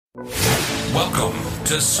Welcome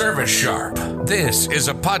to Service Sharp. This is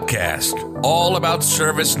a podcast all about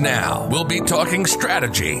ServiceNow. We'll be talking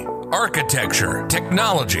strategy, architecture,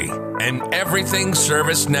 technology, and everything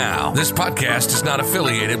ServiceNow. This podcast is not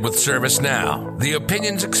affiliated with ServiceNow. The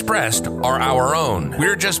opinions expressed are our own.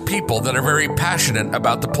 We're just people that are very passionate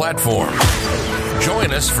about the platform.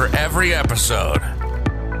 Join us for every episode.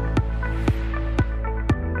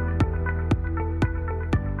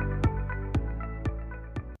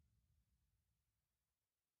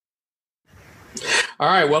 All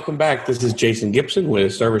right, welcome back. This is Jason Gibson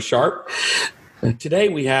with Service Sharp. Today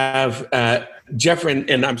we have Jeffrey,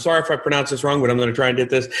 and I'm sorry if I pronounce this wrong, but I'm going to try and get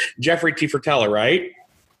this. Jeffrey Tefertella, right?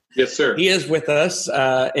 Yes, sir. He is with us.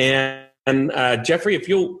 And Jeffrey, if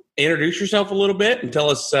you'll introduce yourself a little bit and tell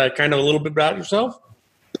us kind of a little bit about yourself.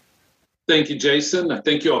 Thank you, Jason.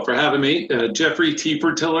 Thank you all for having me. Jeffrey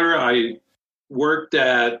Tefertella. I've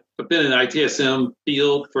been in ITSM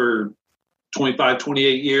field for 25,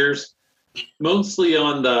 28 years. Mostly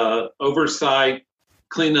on the oversight,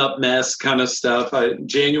 clean up mess kind of stuff.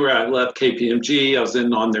 January, I left KPMG. I was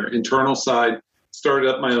on their internal side, started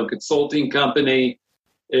up my own consulting company.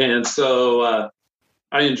 And so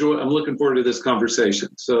I'm looking forward to this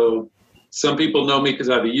conversation. So some people know me because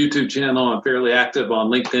I have a YouTube channel. I'm fairly active on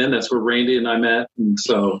LinkedIn. That's where Randy and I met. And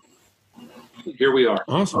so here we are.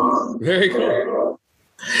 Awesome. Very cool.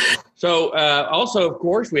 So also, of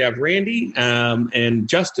course, we have Randy and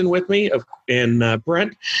Justin with me and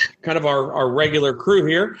Brent, kind of our regular crew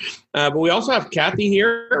here. But we also have Kathy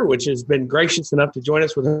here, which has been gracious enough to join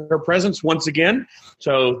us with her presence once again.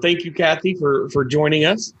 So thank you, Kathy, for joining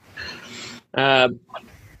us.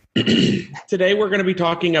 Today, we're going to be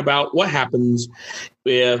talking about what happens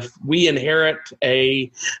if we inherit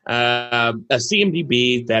a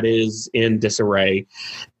CMDB that is in disarray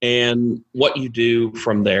and what you do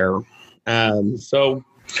from there. So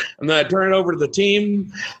I'm going to turn it over to the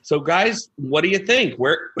team. So, guys, what do you think?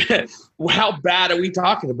 How bad are we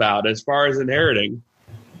talking about as far as inheriting?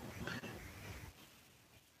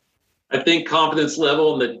 I think confidence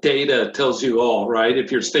level in the data tells you all, right?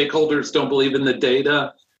 If your stakeholders don't believe in the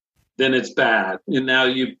data, then it's bad. And now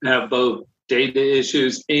you have both data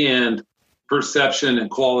issues and perception and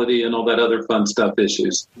quality and all that other fun stuff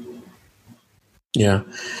issues. Yeah.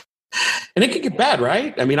 And it can get bad,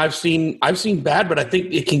 right? I mean, I've seen bad, but I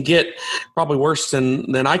think it can get probably worse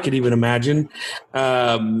than I could even imagine.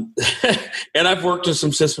 And I've worked with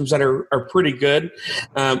some systems that are pretty good,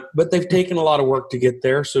 but they've taken a lot of work to get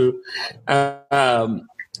there. So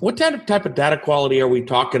what type of data quality are we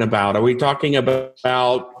talking about? Are we talking about,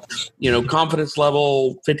 confidence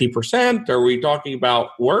level 50%? Are we talking about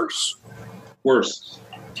worse? Worse.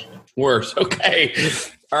 Okay.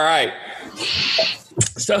 All right.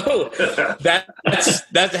 So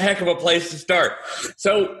that's a heck of a place to start.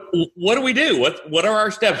 So what do we do? What are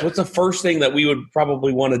our steps? What's the first thing that we would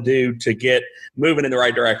probably want to do to get moving in the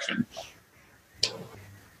right direction?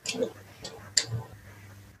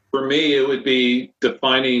 For me, it would be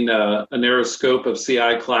defining a narrow scope of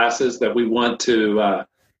CI classes that we want to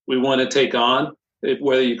take on.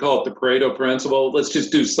 Whether you call it the Pareto principle, let's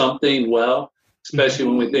just do something well, especially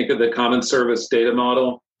when we think of the common services data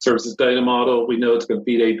model. We know it's going to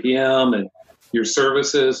feed APM and your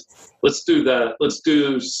services. Let's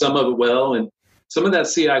do some of it well. And some of that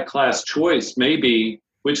CI class choice may be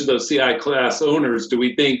which of those CI class owners do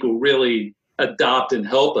we think will really adopt and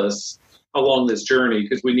help us along this journey,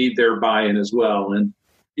 because we need their buy-in as well. And,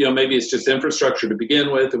 maybe it's just infrastructure to begin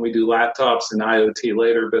with and we do laptops and IoT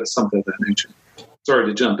later, but something of that nature. Sorry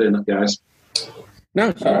to jump in, guys.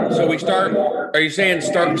 No, so we start, are you saying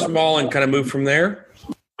start small and kind of move from there?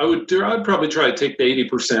 I'd probably try to take the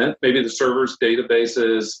 80%, maybe the servers,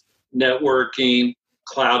 databases, networking,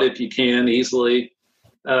 cloud if you can easily,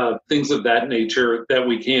 things of that nature that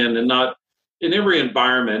we can, and not in every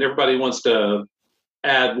environment. Everybody wants to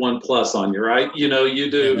add 1+ on you, right? You do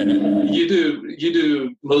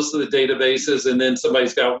most of the databases, and then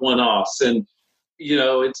somebody's got one-offs, and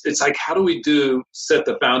it's like, how do we set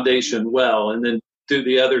the foundation well, and then do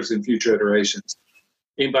the others in future iterations?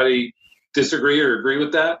 Anybody disagree or agree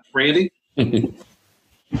with that, Randy?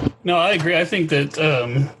 No, I agree. I think that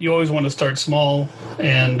you always want to start small,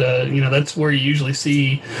 and that's where you usually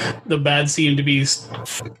see the bad CMDBs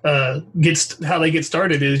how they get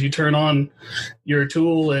started. Is you turn on your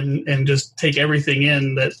tool and just take everything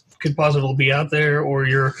in that could possibly be out there, or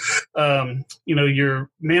your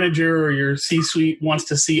manager or your C-suite wants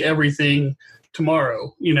to see everything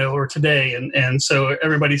tomorrow, or today, and so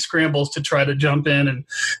everybody scrambles to try to jump in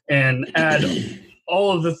and add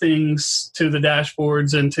all of the things to the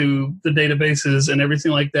dashboards and to the databases and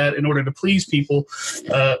everything like that in order to please people,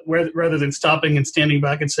 rather than stopping and standing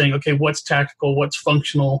back and saying, okay, what's tactical, what's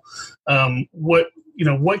functional, what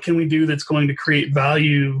can we do that's going to create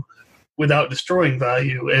value without destroying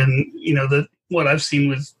value. And what I've seen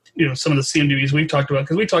with some of the CMDBs we've talked about,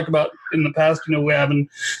 because we talked about in the past, we having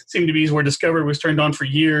CMDBs where Discovery was turned on for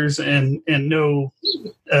years and no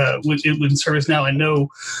with ServiceNow and no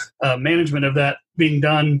management of that being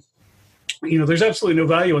done. There's absolutely no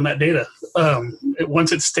value in that data.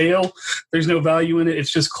 Once it's stale, there's no value in it.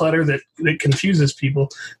 It's just clutter that confuses people.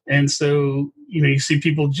 And so, you see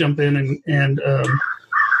people jump in and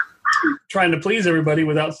trying to please everybody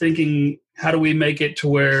without thinking, how do we make it to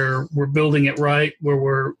where we're building it right, where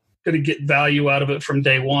we're going to get value out of it from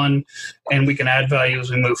day one, and we can add value as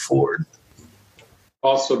we move forward.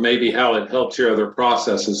 Also, maybe how it helps your other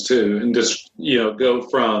processes too, and just go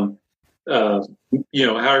from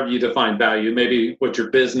however you define value, maybe what your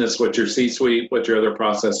business, what your C-suite, what your other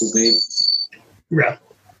processes need. Yeah,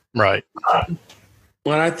 right.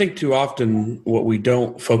 Well, I think too often what we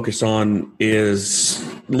don't focus on is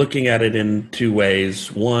looking at it in two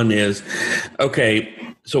ways. One is,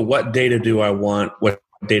 okay, so what data do I want? What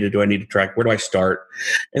data do I need to track? Where do I start?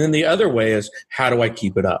 And then the other way is, how do I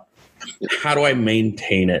keep it up? How do I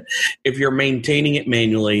maintain it? If you're maintaining it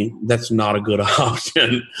manually, that's not a good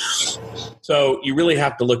option. So you really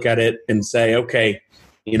have to look at it and say, okay,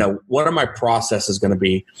 what are my processes going to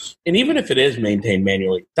be? And even if it is maintained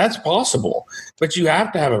manually, that's possible. But you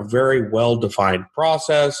have to have a very well-defined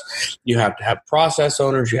process. You have to have process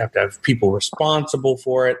owners. You have to have people responsible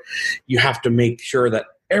for it. You have to make sure that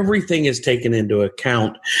everything is taken into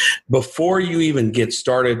account before you even get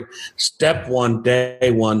started. Step one,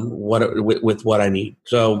 day one, with what I need.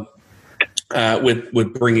 So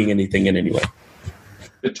with bringing anything in anyway.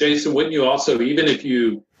 But Jason, wouldn't you also, even if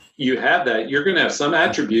you have that, you're going to have some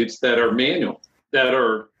attributes that are manual, that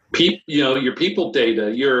are your people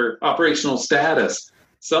data, your operational status.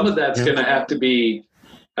 Some of that's going to have to be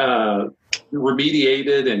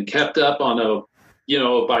remediated and kept up on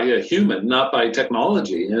by a human, not by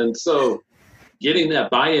technology. And so getting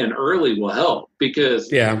that buy-in early will help,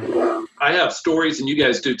 because I have stories, and you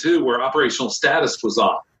guys do too, where operational status was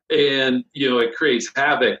off. And, it creates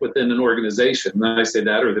havoc within an organization. And I say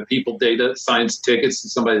that, or the people data signs tickets to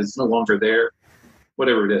somebody that's no longer there,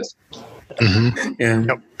 whatever it is. Mm-hmm.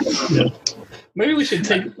 Yeah. Maybe we should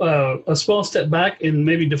take a small step back and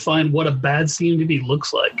maybe define what a bad CMDB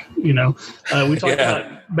looks like. We talk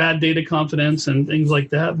about bad data confidence and things like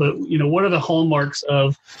that, but what are the hallmarks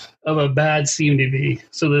of a bad CMDB?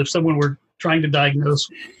 So that if someone were trying to diagnose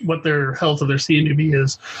what their health of their CMDB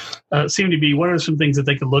is, what are some things that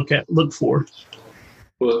they could look for?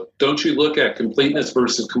 Well, don't you look at completeness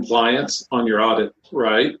versus compliance on your audit,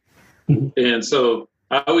 right? Mm-hmm. And so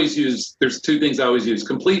there's two things I always use.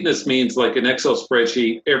 Completeness means like an Excel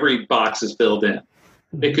spreadsheet, every box is filled in.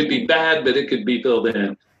 Mm-hmm. It could be bad, but it could be filled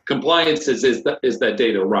in. Compliance is that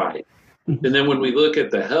data right? Mm-hmm. And then when we look at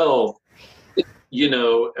the health,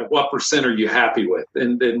 at what percent are you happy with?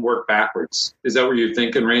 And then work backwards. Is that what you're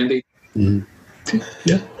thinking, Randy? Mm-hmm.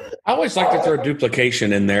 Yeah. I always like to throw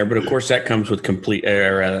duplication in there, but of course that comes with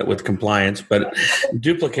with compliance. But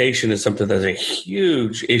duplication is something that's a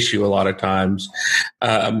huge issue a lot of times,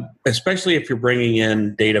 especially if you're bringing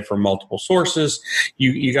in data from multiple sources.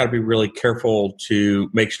 You got to be really careful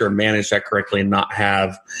to make sure to manage that correctly and not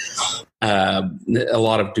have a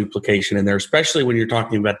lot of duplication in there, especially when you're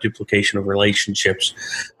talking about duplication of relationships.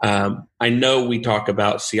 I know we talk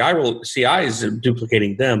about CI is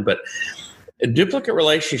duplicating them, but duplicate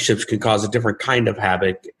relationships can cause a different kind of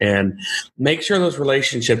havoc, and make sure those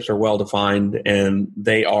relationships are well defined and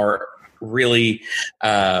they are really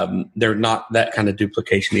they're not that kind of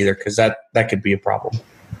duplication either, because that could be a problem.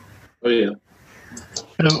 Oh yeah.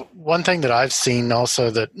 One thing that I've seen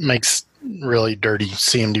also that makes really dirty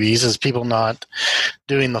CMDBs is people not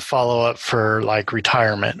doing the follow up for like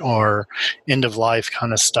retirement or end of life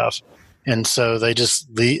kind of stuff, and so they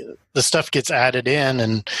just the stuff gets added in,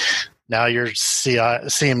 and now your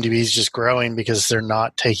CMDB is just growing because they're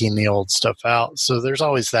not taking the old stuff out. So there's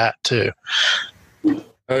always that too.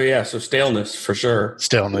 Oh yeah, so staleness for sure.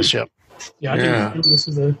 Staleness, yep. Yeah, I think this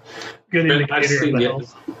is a good indicator of the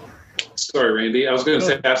health. Sorry, Randy. I was going to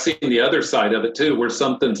say I've seen the other side of it too, where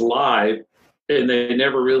something's live and they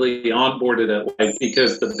never really onboarded it live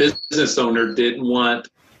because the business owner didn't want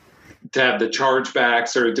to have the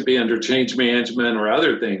chargebacks or to be under change management or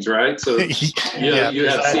other things, right? So you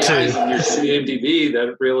have CIs in your CMDB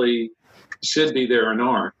that really should be there and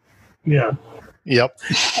aren't. Yeah. Yep.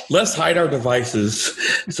 Let's hide our devices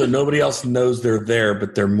so nobody else knows they're there,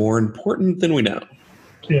 but they're more important than we know.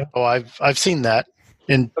 Yeah. Oh, I've seen that.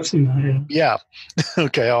 And I've seen that, yeah.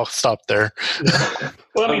 Okay, I'll stop there. yeah.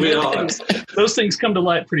 Well, I mean, those things come to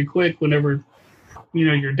light pretty quick whenever,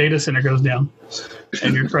 your data center goes down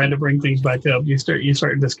and you're trying to bring things back up. You start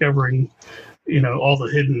discovering, all the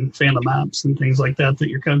hidden phantom apps and things like that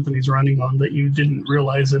your company's running on that you didn't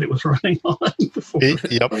realize that it was running on before.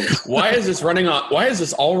 Yep. Why is this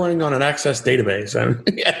all running on an Access database?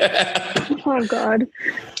 Oh, God.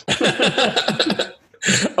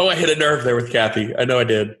 Oh, I hit a nerve there with Kathy. I know I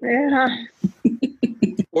did. Yeah.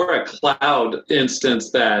 Or a cloud instance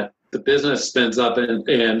that the business spins up and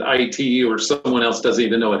IT or someone else doesn't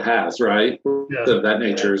even know it has, right? Yeah. Of that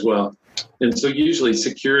nature as well. And so usually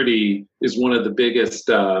security is one of the biggest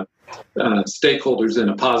stakeholders in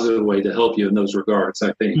a positive way to help you in those regards,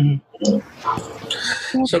 I think.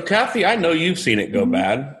 Mm-hmm. So, Kathy, I know you've seen it go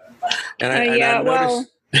bad. And I noticed...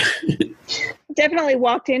 definitely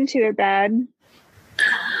walked into it bad.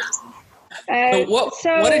 So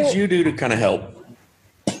what did you do to kind of help?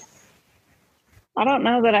 I don't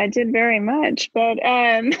know that I did very much, but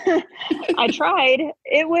I tried.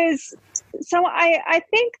 It was so I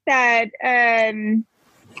think that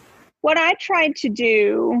what I tried to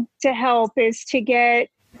do to help is to get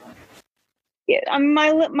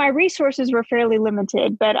my resources were fairly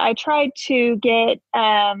limited, but I tried to get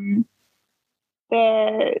the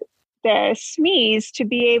SMEs to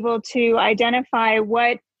be able to identify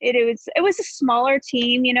what it was a smaller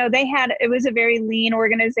team. It was a very lean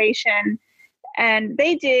organization. And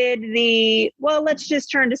they did let's just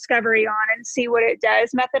turn discovery on and see what it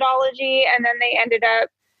does methodology. And then they ended up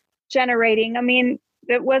generating,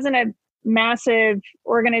 it wasn't a massive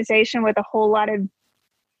organization with a whole lot of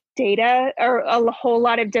data or a whole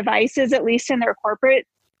lot of devices, at least in their corporate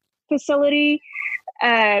facility.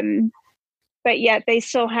 But yet they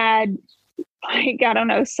still had,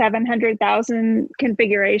 700,000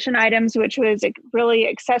 configuration items, which was really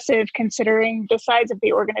excessive considering the size of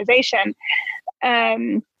the organization.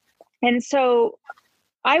 And so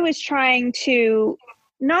I was trying to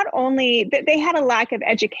not only that they had a lack of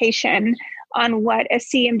education on what a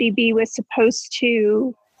CMDB was supposed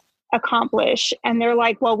to accomplish. And they're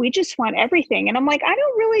like, well, we just want everything. And I'm like, I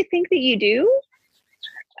don't really think that you do.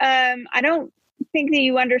 I don't think that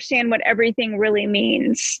you understand what everything really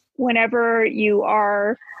means whenever you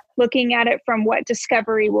are looking at it from what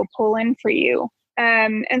discovery will pull in for you.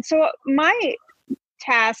 And so my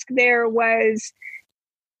task there was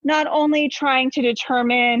not only trying to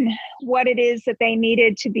determine what it is that they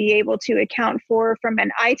needed to be able to account for from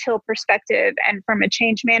an ITIL perspective and from a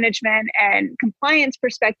change management and compliance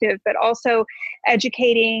perspective, but also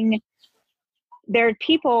educating their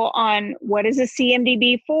people on what is a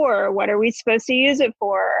CMDB for, what are we supposed to use it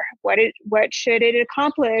for, what should it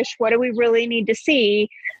accomplish, what do we really need to see,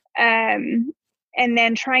 and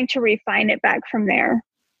then trying to refine it back from there.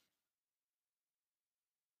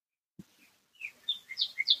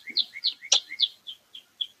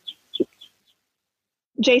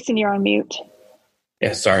 Jason, you're on mute.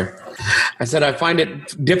 Yeah, sorry. I said I find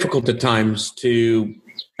it difficult at times to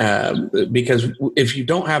because if you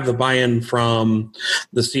don't have the buy-in from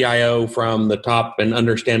the CIO from the top and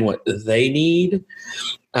understand what they need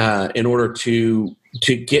in order to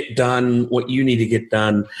get done what you need to get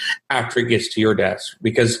done after it gets to your desk.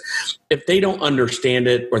 Because if they don't understand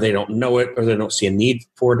it or they don't know it or they don't see a need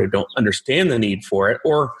for it or don't understand the need for it,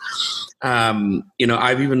 or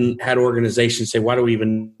I've even had organizations say, why do we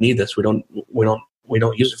even need this? We don't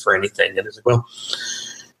use it for anything. And it's like, well,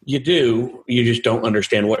 you do, you just don't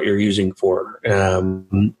understand what you're using for.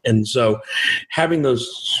 And so having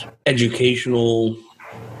those educational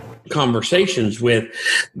conversations with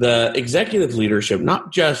the executive leadership,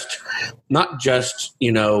 not just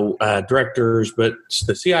directors, but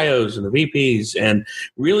the CIOs and the VPs, and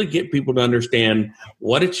really get people to understand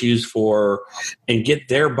what it's used for and get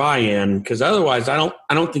their buy-in. Because otherwise, I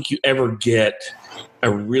don't think you ever get a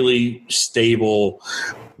really stable,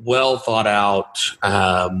 well thought out,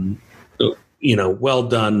 well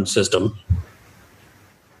done system.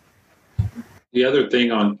 The other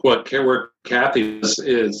thing on where Kathy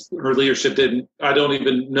is her leadership I don't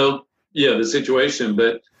even know, the situation,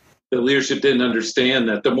 but the leadership didn't understand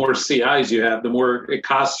that the more CIs you have, the more it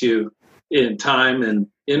costs you in time and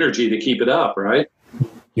energy to keep it up, right?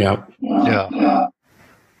 Yeah. Yeah.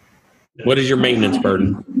 What is your maintenance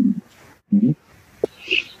burden?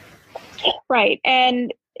 Right.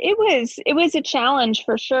 And it was a challenge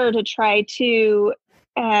for sure to try to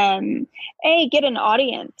get an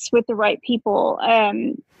audience with the right people.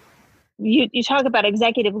 you talk about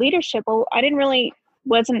executive leadership. Well,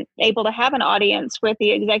 wasn't able to have an audience with the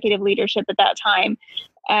executive leadership at that time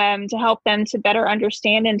to help them to better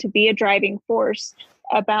understand and to be a driving force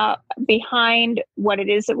behind what it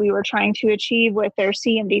is that we were trying to achieve with their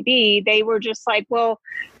CMDB. They were just like, well,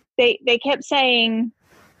 they kept saying,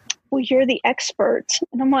 well, you're the expert.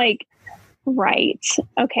 And I'm like, right.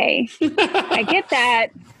 Okay. I get that.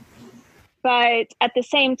 But at the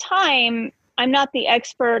same time, I'm not the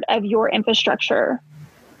expert of your infrastructure.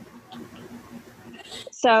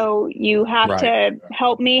 So you have to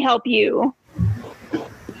help me help you.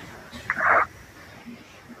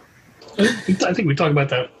 I think we talked about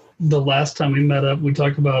that the last time we met up. We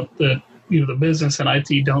talked about that, the business and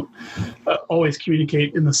IT don't always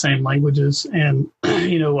communicate in the same languages. And,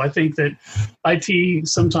 I think that IT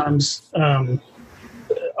sometimes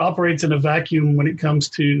operates in a vacuum when it comes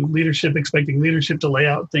to leadership, expecting leadership to lay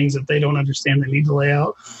out things that they don't understand they need to lay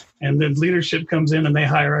out. And then leadership comes in and they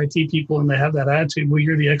hire IT people and they have that attitude, well,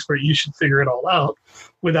 you're the expert, you should figure it all out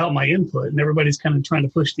without my input. And everybody's kind of trying to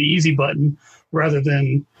push the easy button rather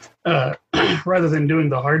than doing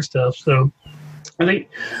the hard stuff. So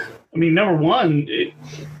number one,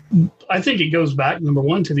 I think it goes back, number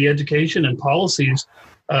one, to the education and policies.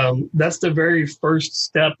 That's the very first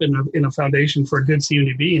step in a foundation for a good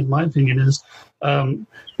CMDB, in my opinion, is,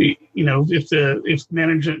 if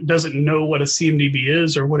management doesn't know what a CMDB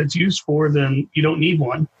is or what it's used for, then you don't need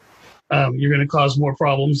one. You're going to cause more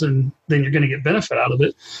problems and then you're going to get benefit out of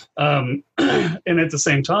it. And at the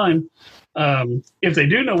same time, if they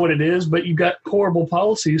do know what it is, but you've got horrible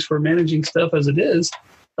policies for managing stuff as it is,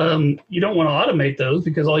 you don't want to automate those,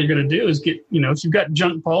 because all you're going to do is get, if you've got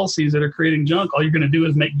junk policies that are creating junk, all you're going to do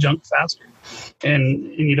is make junk faster.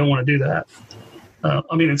 And you don't want to do that.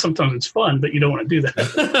 And sometimes it's fun, but you don't want to do that.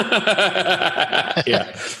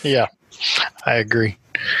 Yeah, I agree.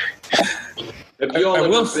 Have you all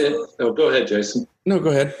go ahead, Jason. No, go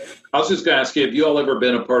ahead. I was just going to ask you, have you all ever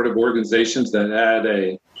been a part of organizations that had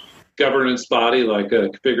a governance body, like a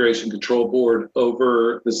configuration control board,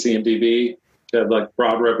 over the CMDB? Have like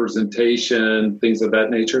broad representation, things of that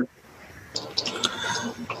nature?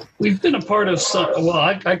 We've been a part of some. Well,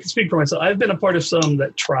 I can speak for myself. I've been a part of some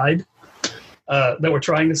that were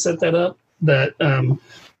trying to set that up. That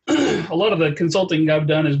a lot of the consulting I've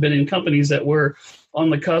done has been in companies that were on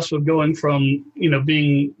the cusp of going from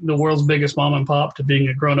being the world's biggest mom and pop to being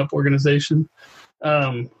a grown-up organization,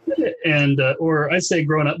 or I say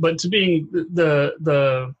grown-up, but to being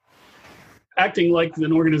the acting like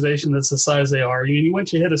an organization that's the size they are.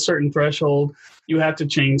 Once you hit a certain threshold, you have to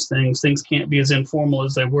change things. Things can't be as informal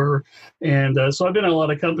as they were. And so I've been in a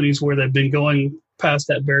lot of companies where they've been going past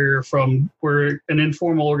that barrier from we're an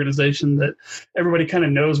informal organization that everybody kind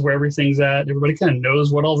of knows where everything's at. Everybody kind of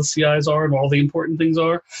knows what all the CIs are and all the important things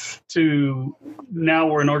are, to now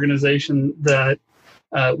we're an organization that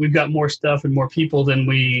we've got more stuff and more people than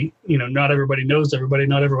not everybody knows everybody.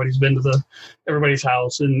 Not everybody's been to everybody's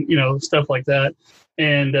house and, stuff like that.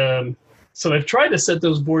 And so they've tried to set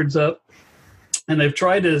those boards up and they've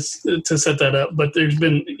tried to set that up, but there's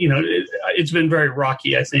been, it's been very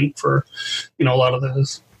rocky, I think, for, a lot of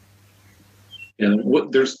those.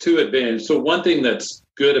 And there's two advantages. So one thing that's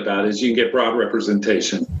good about it is you can get broad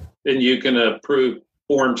representation and you can approve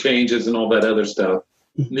form changes and all that other stuff.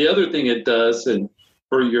 And the other thing it does, and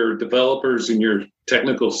for your developers and your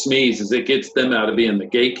technical SMEs, is it gets them out of being the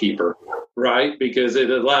gatekeeper, right? Because it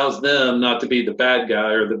allows them not to be the bad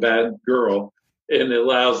guy or the bad girl, and it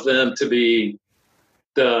allows them to be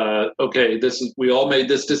we all made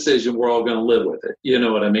this decision, we're all going to live with it. You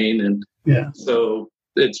know what I mean? And so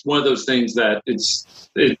it's one of those things that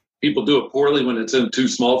people do it poorly when it's in too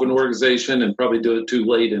small of an organization, and probably do it too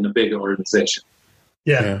late in a big organization.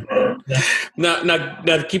 Yeah.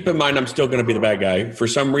 Now, keep in mind, I'm still going to be the bad guy. For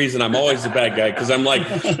some reason, I'm always the bad guy, because I'm like,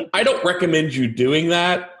 I don't recommend you doing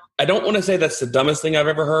that. I don't want to say that's the dumbest thing I've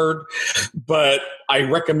ever heard, but I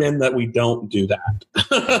recommend that we don't do that.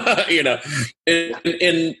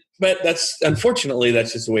 But that's, unfortunately,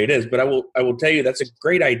 that's just the way it is. But I will tell you, that's a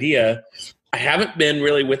great idea. I haven't been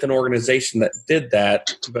really with an organization that did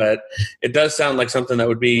that, but it does sound like something that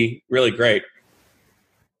would be really great.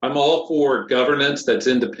 I'm all for governance that's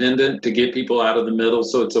independent, to get people out of the middle,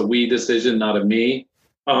 so it's a we decision, not a me,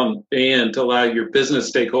 and to allow your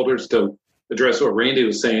business stakeholders to address what Randy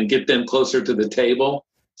was saying, get them closer to the table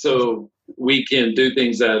so we can do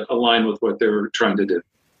things that align with what they're trying to do.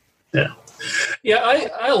 Yeah,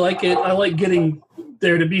 I like it. I like getting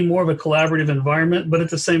there to be more of a collaborative environment, but at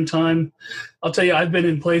the same time, I'll tell you, I've been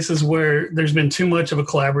in places where there's been too much of a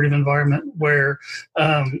collaborative environment where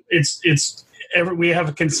it's we have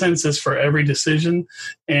a consensus for every decision,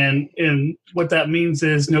 and what that means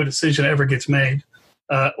is no decision ever gets made,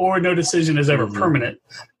 or no decision is ever permanent,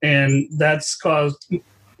 and that's caused.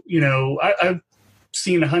 I've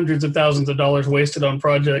seen hundreds of thousands of dollars wasted on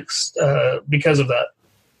projects because of that.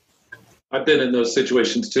 I've been in those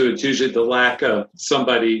situations too. It's usually the lack of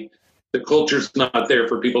somebody. The culture's not there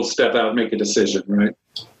for people to step out and make a decision, right?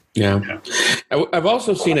 Yeah. I've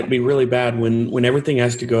also seen it be really bad when everything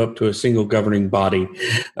has to go up to a single governing body.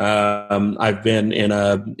 I've been in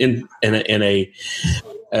a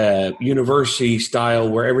university style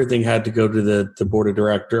where everything had to go to the board of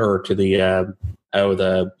director or to the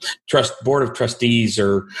board of trustees,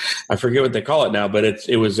 or I forget what they call it now, but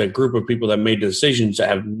it was a group of people that made decisions that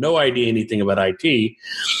have no idea anything about IT.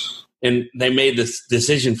 And they made this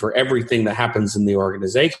decision for everything that happens in the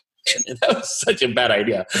organization. And that was such a bad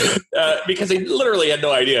idea because they literally had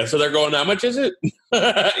no idea. So they're going, how much is it?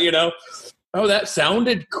 Oh, that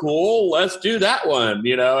sounded cool. Let's do that one,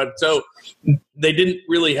 And so they didn't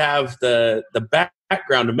really have the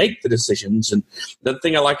background to make the decisions. And the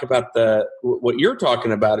thing I like about what you're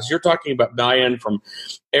talking about is you're talking about buy-in from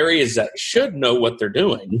areas that should know what they're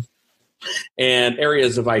doing and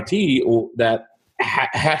areas of IT that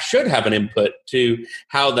should have an input to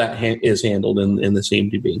how that is handled in the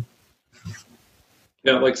CMDB.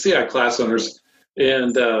 Yeah, like CI class owners,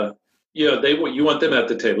 and you want them at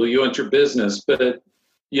the table. You want your business, but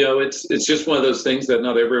it's just one of those things that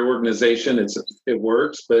not every organization it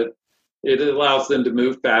works, but it allows them to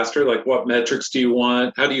move faster. Like, what metrics do you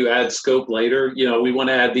want? How do you add scope later? We want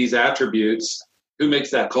to add these attributes. Who makes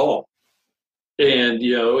that call? And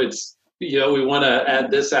we want to add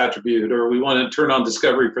this attribute, or we want to turn on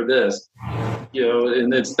discovery for this.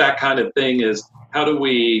 And it's that kind of thing is. How do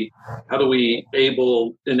we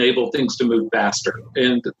enable things to move faster?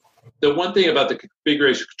 And the one thing about the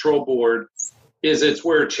configuration control board is it's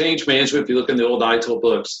where change management, if you look in the old ITIL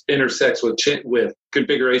books, intersects with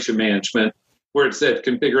configuration management, where it said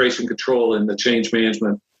configuration control in the change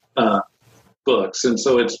management books. And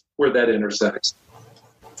so it's where that intersects.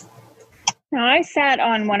 Now, I sat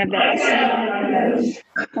on one of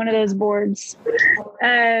those boards,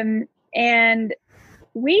 and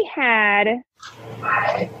we had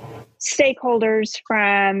stakeholders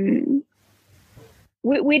from,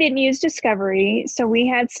 we didn't use Discovery, so we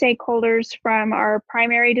had stakeholders from our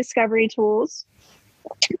primary discovery tools.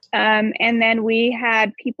 And then we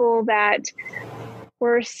had people that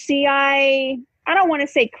were CI, I don't want to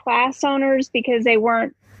say class owners because they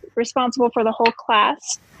weren't responsible for the whole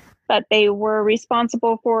class, but they were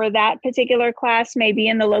responsible for that particular class, maybe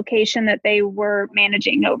in the location that they were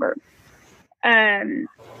managing over.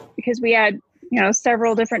 Because we had,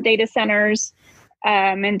 several different data centers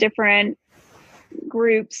and different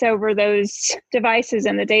groups over those devices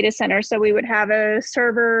in the data center. So we would have a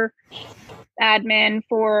server admin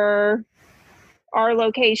for our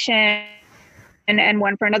location and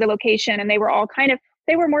one for another location. And they were all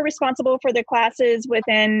they were more responsible for the classes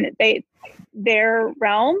within their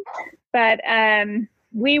realm. But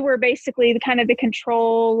we were basically the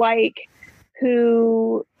control, like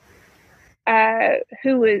who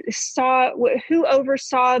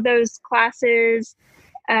oversaw those classes,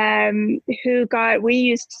 we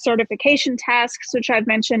used certification tasks, which I've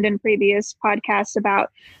mentioned in previous podcasts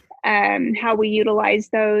about how we utilize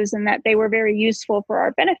those, and that they were very useful for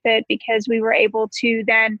our benefit because we were able to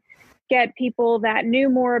then get people that knew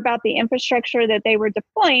more about the infrastructure that they were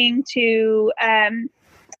deploying to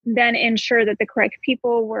then ensure that the correct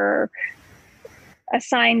people were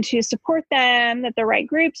assigned to support them, that the right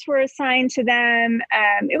groups were assigned to them.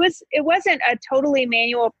 It wasn't a totally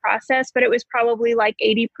manual process, but it was probably like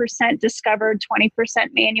 80% discovered, 20%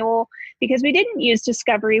 manual, because we didn't use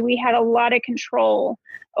Discovery. We had a lot of control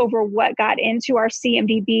over what got into our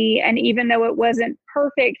CMDB. And even though it wasn't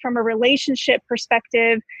perfect from a relationship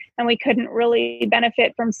perspective, and we couldn't really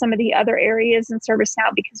benefit from some of the other areas in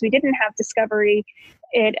ServiceNow because we didn't have Discovery,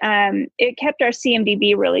 it kept our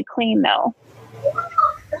CMDB really clean though.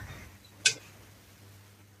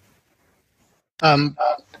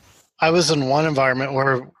 I was in one environment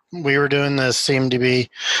where we were doing the CMDB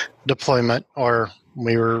deployment, or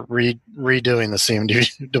we were redoing the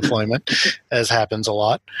CMDB deployment, as happens a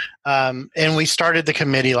lot. And we started the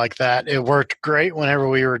committee like that. It worked great whenever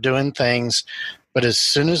we were doing things, but as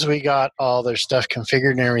soon as we got all their stuff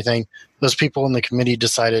configured and everything, those people in the committee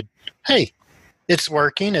decided, hey, it's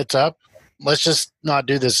working, it's up. Let's just not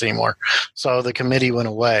do this anymore. So the committee went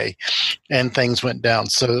away and things went down.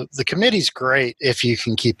 So the committee's great if you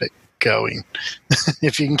can keep it going,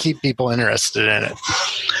 if you can keep people interested in it.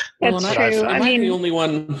 That's true. Am I the only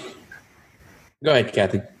one? Go ahead,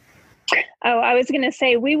 Kathy. Oh, I was going to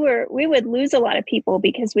say we would lose a lot of people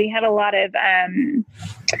because we had a lot of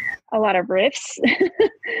rifts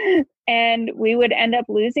and we would end up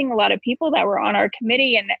losing a lot of people that were on our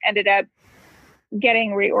committee and ended up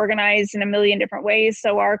getting reorganized in a million different ways.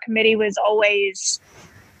 So our committee was always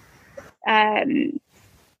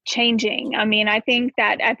changing. I mean, I think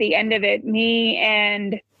that at the end of it, me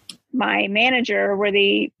and my manager were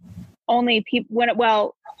the only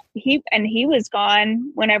people he was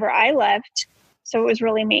gone whenever I left. So it was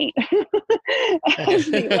really me. I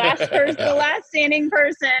was the last standing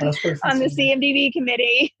person on the CMDB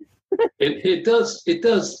committee. It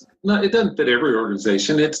doesn't fit every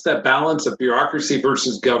organization. It's that balance of bureaucracy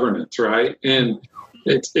versus governance, right? And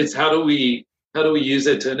it's how do we use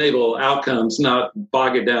it to enable outcomes, not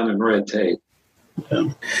bog it down in red tape.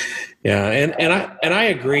 Yeah, and I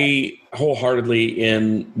agree wholeheartedly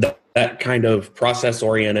in that kind of process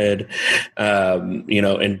oriented,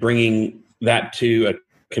 and bringing that to a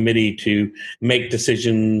committee to make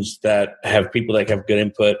decisions that have people that have good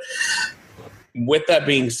input. With that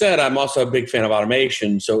being said, I'm also a big fan of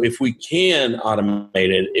automation. So if we can automate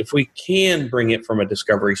it, if we can bring it from a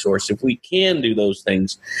discovery source, if we can do those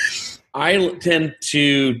things, I tend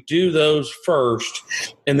to do those first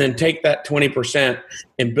and then take that 20%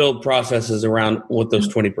 and build processes around what those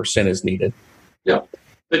 20% is needed. Yeah.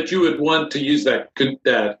 But you would want to use that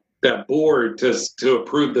board to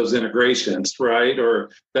approve those integrations, right?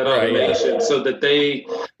 Or that automation, right, so that they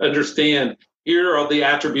understand, here are the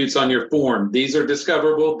attributes on your form. These are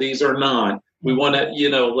discoverable. These are not. We want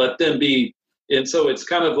to, let them be. And so it's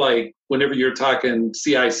kind of like whenever you're talking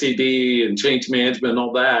CI/CD and change management and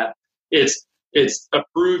all that, it's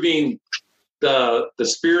approving the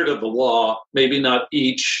spirit of the law, maybe not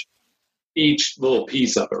each little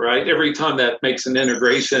piece of it, right? Every time that makes an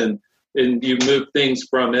integration and you move things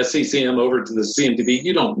from SCCM over to the CMDB,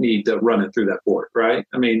 you don't need to run it through that board, right?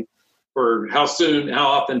 I mean, or how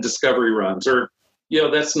often discovery runs, or,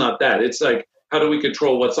 that's not that. It's like, how do we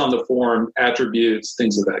control what's on the form, attributes,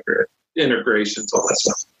 things of that great, integrations, all that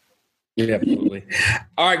stuff. Yeah, absolutely.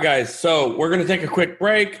 All right, guys. So we're going to take a quick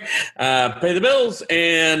break, pay the bills,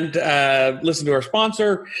 and listen to our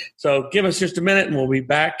sponsor. So give us just a minute, and we'll be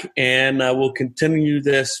back, and we'll continue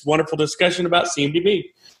this wonderful discussion about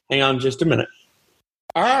CMDB. Hang on just a minute.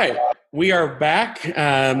 All right. We are back.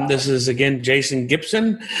 This is, again, Jason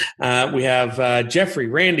Gibson. We have Jeffrey,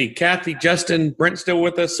 Randy, Kathy, Justin, Brent still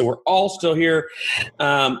with us, so we're all still here.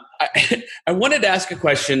 I wanted to ask a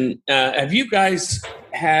question. Have you guys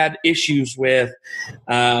had issues with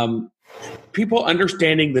people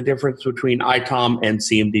understanding the difference between ITOM and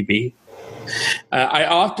CMDB? I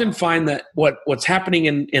often find that what's happening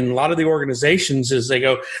in a lot of the organizations is they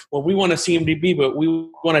go, well, we want a CMDB, but we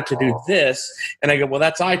want it to do this. And I go, well,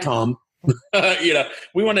 that's ITOM.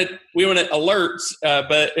 We want alerts,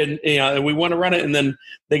 and we want to run it. And then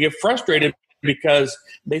they get frustrated because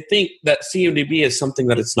they think that CMDB is something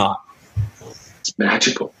that it's not. It's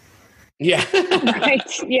magical. Yeah. Right.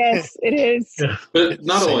 Yes, it is. But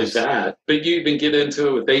not only that, but you even get into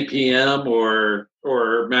it with APM or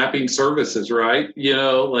mapping services, right?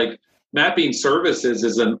 Like mapping services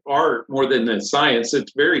is an art more than a science.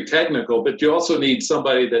 It's very technical, but you also need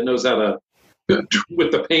somebody that knows how to,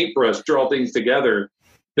 with the paintbrush, draw things together.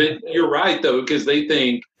 But you're right, though, because they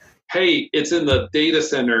think, hey, it's in the data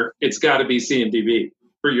center. It's got to be CMDB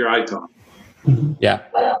for your ITOM. Yeah.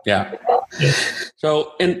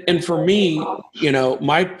 So, and for me,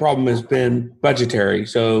 my problem has been budgetary.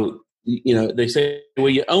 So, they say, well,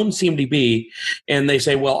 you own CMDB, and they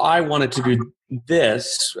say, well, I wanted to do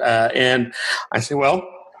this. And I say, well,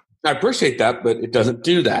 I appreciate that, but it doesn't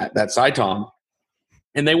do that. That's ITOM.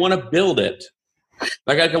 And they want to build it.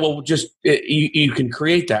 Like I go, well, just you can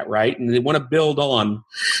create that, right? And they want to build on.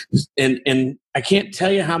 And I can't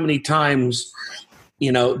tell you how many times,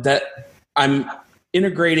 that I'm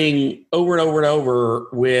integrating over and over and over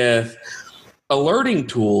with alerting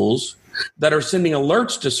tools that are sending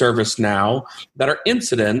alerts to ServiceNow that are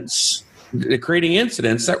incidents, creating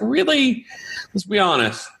incidents that really, let's be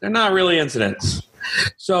honest, they're not really incidents.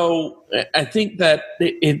 So I think that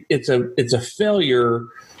it's a failure,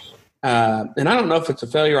 and I don't know if it's a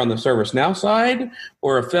failure on the ServiceNow side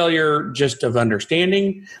or a failure just of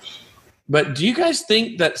understanding. But do you guys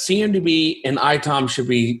think that CMDB and ITOM should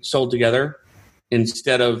be sold together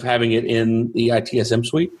instead of having it in the ITSM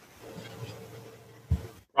suite?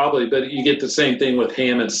 Probably, but you get the same thing with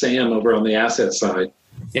HAM and SAM over on the asset side.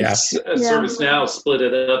 Yeah. ServiceNow split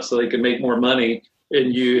it up so they can make more money,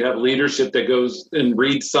 and you have leadership that goes and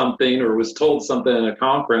reads something or was told something in a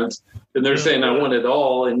conference, and they're saying, I want it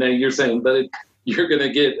all, and then you're saying, but you're going to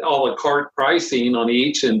get a la carte pricing on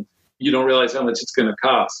each, and you don't realize how much it's going to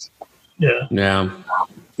cost. Yeah.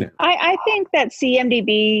 I think that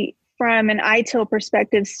CMDB from an ITIL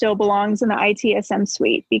perspective still belongs in the ITSM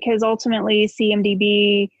suite, because ultimately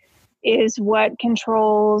CMDB is what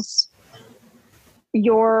controls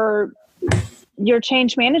your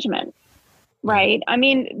change management, right? I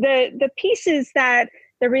mean, the pieces that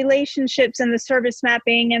the relationships and the service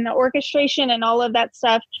mapping and the orchestration and all of that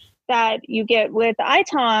stuff that you get with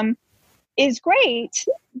ITOM is great,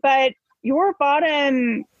 but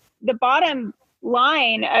the bottom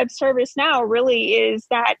line of ServiceNow really is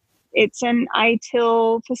that it's an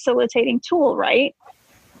ITIL facilitating tool, right?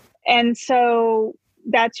 And so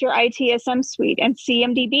that's your ITSM suite, and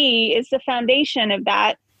CMDB is the foundation of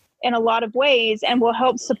that in a lot of ways and will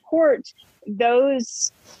help support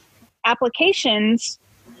those applications.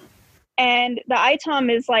 And the ITOM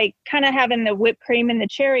is like kind of having the whipped cream and the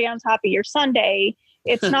cherry on top of your sundae.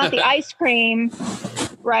 It's not the ice cream,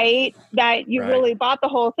 right, that you really bought the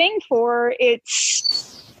whole thing for.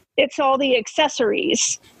 It's all the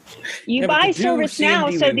accessories. You buy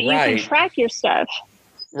ServiceNow so that you can track your stuff.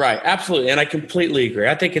 Right, absolutely. And I completely agree.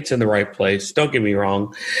 I think it's in the right place. Don't get me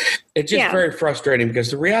wrong. It's just very frustrating because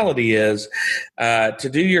the reality is to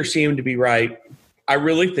do your CMDB right, I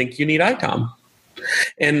really think you need ITOM.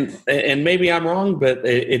 And maybe I'm wrong, but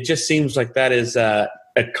it just seems like that is a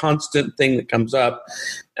constant thing that comes up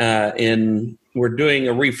in we're doing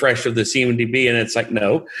a refresh of the CMDB, and it's like,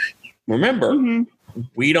 no, remember,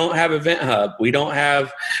 we don't have Event Hub, we don't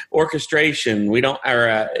have orchestration, we don't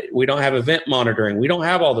have event monitoring, we don't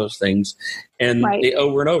have all those things, and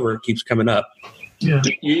over and over it keeps coming up. Yeah.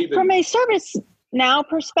 From a ServiceNow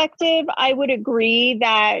perspective, I would agree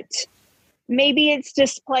that maybe it's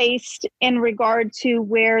displaced in regard to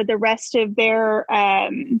where the rest of their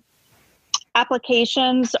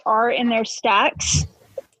applications are in their stacks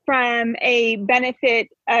from a benefit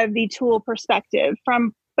of the tool perspective.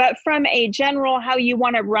 But from a general how you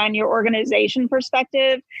want to run your organization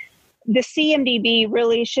perspective, the CMDB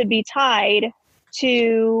really should be tied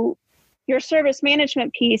to your service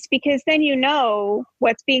management piece, because then you know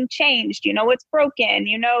what's being changed, you know what's broken,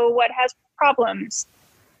 you know what has problems,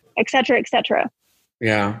 et cetera, et cetera.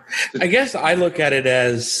 Yeah. I guess I look at it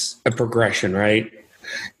as a progression, right?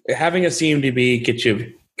 Having a CMDB gets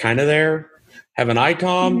you kind of there. Having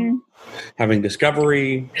ITOM, having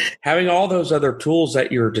discovery, having all those other tools at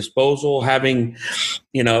your disposal, having,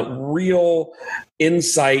 real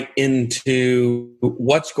insight into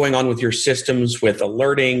what's going on with your systems with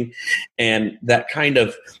alerting and that kind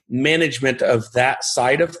of management of that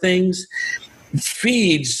side of things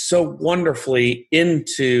feeds so wonderfully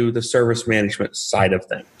into the service management side of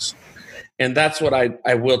things. And that's what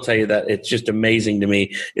I will tell you, that it's just amazing to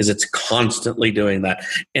me is it's constantly doing that.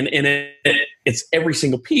 And it's every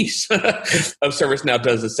single piece of ServiceNow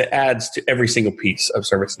does this. It adds to every single piece of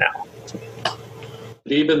ServiceNow.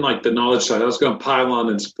 Even like the knowledge side, I was going to pile on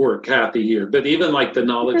and support Kathy here, but even like the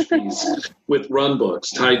knowledge piece with runbooks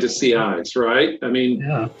tied to CIs, right? I mean,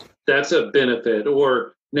 that's a benefit.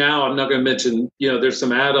 Or now I'm not going to mention, there's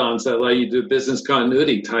some add-ons that allow you to do business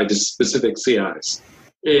continuity tied to specific CIs.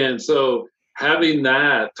 And so having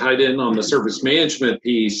that tied in on the service management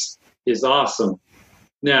piece is awesome.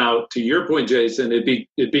 Now, to your point, Jason,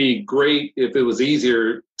 it'd be great if it was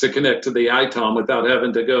easier to connect to the ITOM without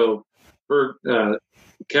having to go, for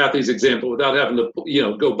Kathy's example, without having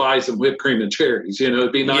to go buy some whipped cream and cherries.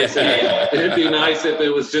 It'd be nice. It'd be nice if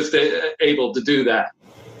it was just able to do that.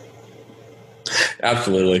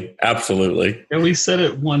 Absolutely. And we said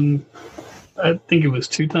it I think it was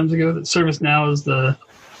 2 times ago, that ServiceNow is the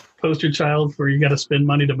poster child for you got to spend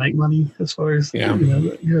money to make money, as far as and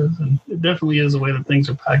it definitely is the way that things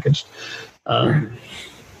are packaged.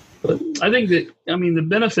 But I think that the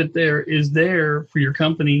benefit there is there for your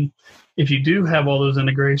company if you do have all those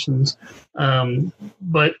integrations.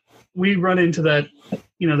 But we run into that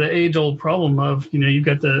the age old problem of you've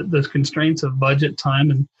got the constraints of budget,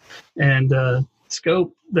 time, and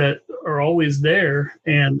scope that are always there,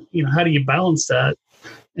 and how do you balance that?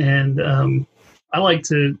 And I like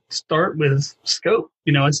to start with scope.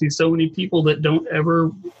 I see so many people that don't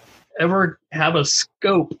ever have a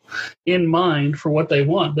scope in mind for what they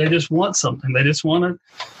want. They just want something. They just want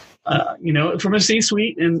to, from a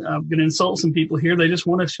C-suite, and I'm going to insult some people here, they just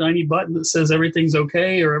want a shiny button that says everything's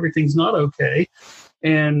okay or everything's not okay,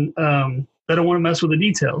 and they don't want to mess with the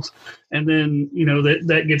details. And then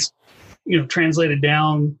that gets translated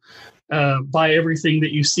down by everything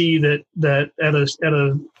that you see that at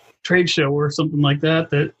a trade show or something like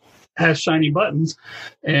that has shiny buttons.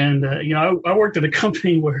 And I worked at a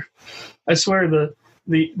company where I swear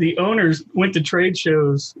the owners went to trade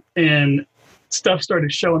shows and stuff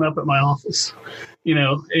started showing up at my office,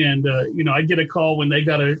 and I'd get a call when they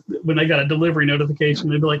got a delivery notification.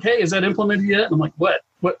 They'd be like, "Hey, is that implemented yet?" And I'm like, "What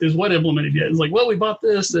implemented yet?" It's like, "Well, we bought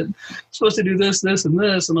this that's supposed to do this, this, and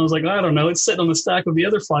this." And I was like, "I don't know. It's sitting on the stack of the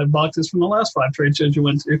other 5 boxes from the last 5 trade shows you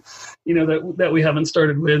went to, that we haven't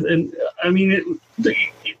started with." And I mean,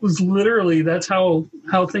 it was literally, that's how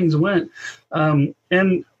things went.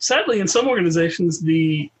 And sadly, in some organizations,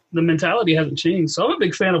 the mentality hasn't changed. So I'm a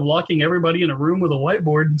big fan of locking everybody in a room with a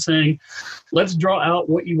whiteboard and saying, let's draw out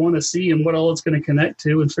what you want to see and what all it's going to connect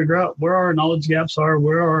to, and figure out where our knowledge gaps are,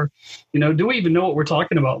 do we even know what we're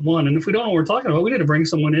talking about? One, and if we don't know what we're talking about, we need to bring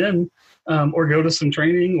someone in, or go to some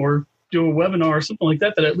training or do a webinar or something like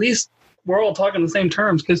that at least we're all talking the same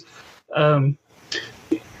terms. Because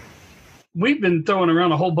we've been throwing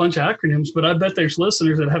around a whole bunch of acronyms, but I bet there's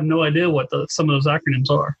listeners that have no idea what some of those acronyms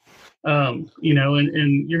are. And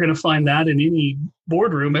you're going to find that in any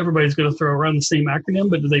boardroom, everybody's going to throw around the same acronym,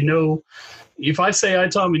 but do they know, if I say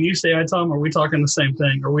ITOM and you say ITOM, are we talking the same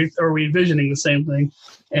thing? Are we envisioning the same thing?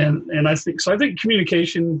 And I think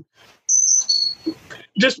communication,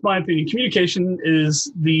 just my opinion, communication is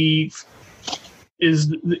the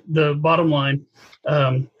bottom line.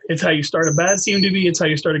 It's how you start a bad CMDB. It's how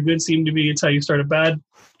you start a good CMDB. It's how you start a bad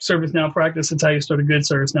ServiceNow practice. It's how you start a good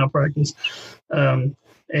ServiceNow practice.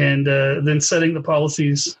 And then setting the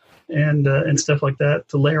policies and stuff like that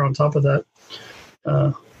to layer on top of that.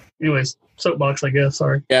 Anyways, soapbox, I guess.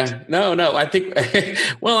 Sorry. Yeah. No. I think.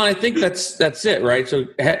 Well, I think that's it, right? So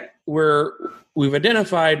we've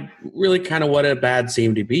identified really kind of what a bad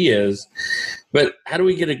CMDB is, but how do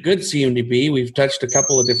we get a good CMDB? We've touched a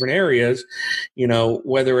couple of different areas,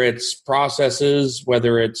 whether it's processes,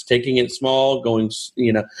 whether it's taking it small, going,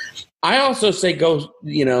 I also say go,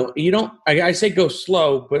 I say go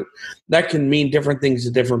slow, but that can mean different things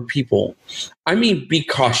to different people. I mean, be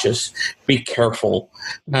cautious, be careful,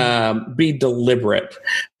 be deliberate.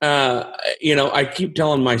 I keep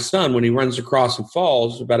telling my son when he runs across and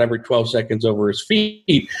falls about every 12 seconds over his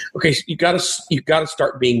feet, okay, so you got to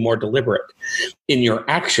start being more deliberate in your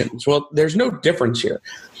actions. Well, there's no difference here.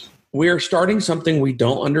 We're starting something we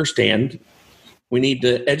don't understand. We need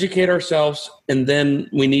to educate ourselves, and then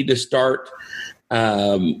we need to start.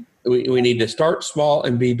 We need to start small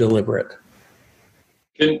and be deliberate.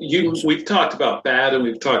 We've talked about bad and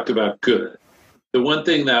we've talked about good. The one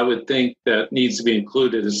thing that I would think that needs to be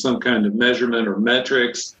included is some kind of measurement or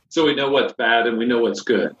metrics, so we know what's bad and we know what's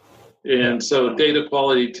good. And so, data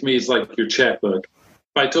quality to me is like your checkbook.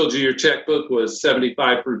 If I told you your checkbook was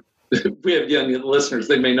 75%. We have young listeners;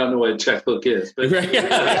 they may not know what a checkbook is, but your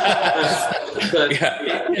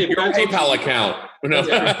PayPal account.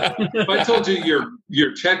 If I told you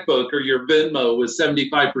your checkbook or your Venmo was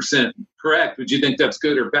 75% correct, would you think that's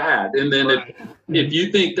good or bad? And then if you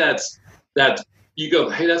think that's you go,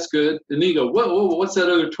 hey, that's good, and then you go, whoa, what's that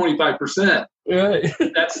other 25%? Right.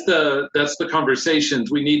 That's the conversations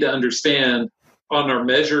we need to understand on our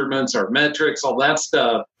measurements, our metrics, all that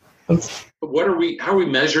stuff. How are we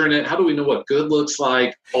measuring it? How do we know what good looks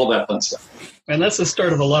like? All that fun stuff. And that's the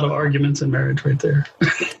start of a lot of arguments in marriage right there.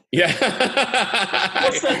 Yeah.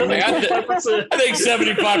 What's that? I think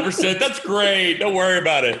 75%. That's great. Don't worry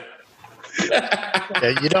about it.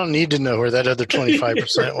 Yeah, you don't need to know where that other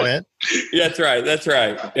 25% went. Yeah, that's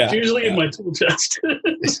right. Yeah. It's usually in my tool chest.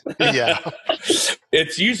 Yeah.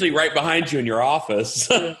 It's usually right behind you in your office.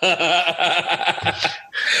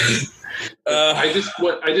 I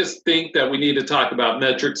just think that we need to talk about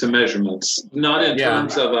metrics and measurements, not in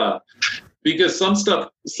terms of because some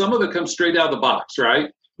of it comes straight out of the box, right?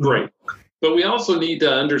 Great. But we also need to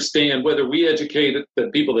understand whether we educate the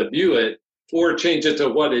people that view it or change it to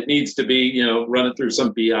what it needs to be, run it through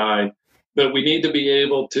some BI. But we need to be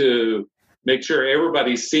able to make sure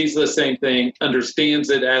everybody sees the same thing, understands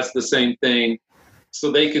it as the same thing,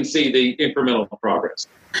 so they can see the incremental progress.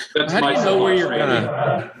 That's how do you know where you're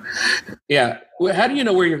gonna? Yeah. How do you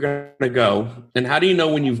know where you're gonna go, and how do you know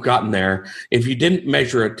when you've gotten there if you didn't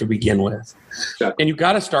measure it to begin with? Yeah. And you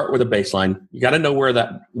got to start with a baseline. You got to know where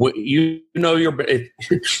you're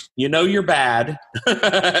bad,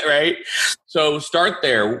 right? So start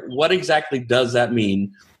there. What exactly does that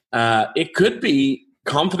mean? It could be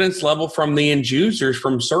confidence level from the end users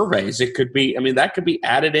from surveys. It could be, that could be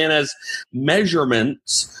added in as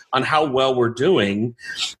measurements on how well we're doing,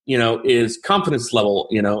 is confidence level,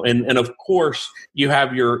 and of course you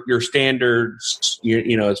have your standards,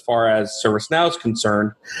 as far as ServiceNow is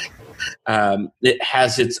concerned. It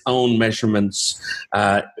has its own measurements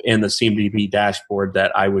in the CMDB dashboard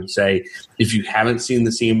that I would say, if you haven't seen the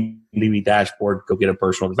CMDB dashboard, go get a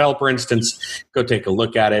personal developer instance, go take a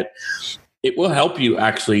look at it. It will help you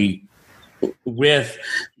actually with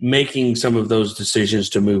making some of those decisions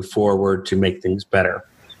to move forward to make things better.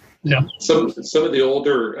 Yeah. Some of the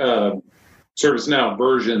older ServiceNow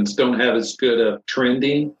versions don't have as good of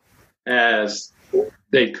trending as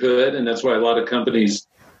they could, and that's why a lot of companies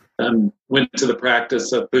went to the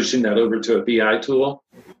practice of pushing that over to a BI tool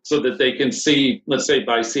so that they can see, let's say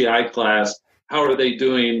by CI class, how are they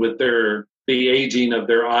doing with the aging of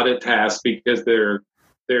their audit tasks because their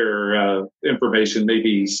information may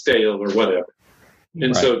be stale or whatever.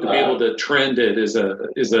 And so to be able to trend it is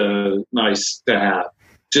a nice to have,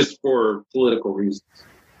 just for political reasons.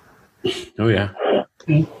 Oh yeah.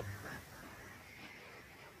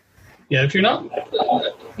 Yeah, if you're not,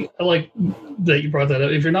 I like that you brought that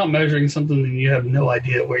up. If you're not measuring something, then you have no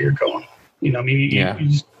idea where you're going. You know, I mean, you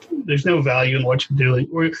just, there's no value in what you're doing.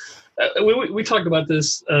 We talked about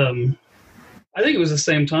this. I think it was the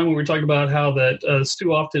same time when we were talking about how that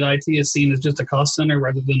too often IT is seen as just a cost center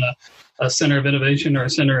rather than a center of innovation or a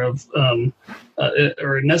center of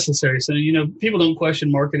or a necessary center. You know, people don't question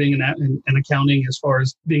marketing and accounting as far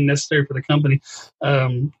as being necessary for the company.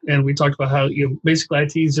 And we talked about how, you know, basically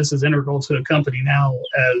IT is just as integral to a company now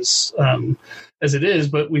as it is,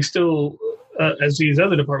 but we still, as these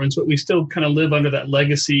other departments, but we still kind of live under that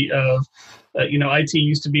legacy of, you know, IT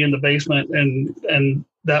used to be in the basement and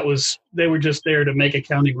they were just there to make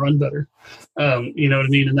accounting run better. You know what I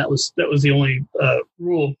mean? And that was the only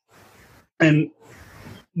rule. And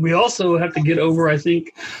we also have to get over, I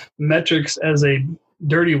think, metrics as a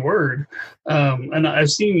dirty word. And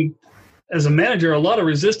I've seen, as a manager, a lot of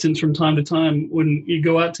resistance from time to time when you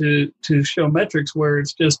go out to show metrics where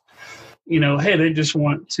it's just, you know, hey, they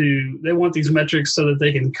want these metrics so that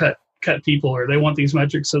they can cut people, or they want these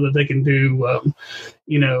metrics so that they can do,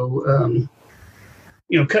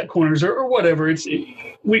 cut corners or whatever.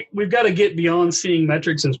 We've got to get beyond seeing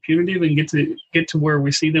metrics as punitive and get to where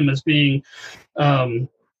we see them as being,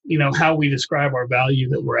 how we describe our value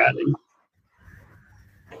that we're adding.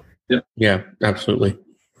 Yeah, absolutely.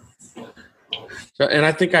 So, and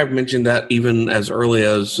I think I've mentioned that even as early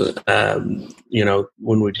as,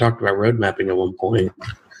 when we talked about road mapping at one point.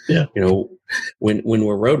 Yeah. You know, when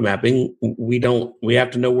we're road mapping, we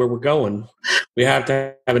have to know where we're going. We have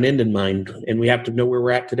to have an end in mind, and we have to know where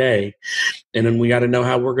we're at today. And then we got to know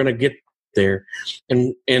how we're going to get there.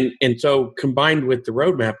 And so combined with the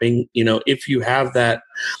road mapping, you know, if you have that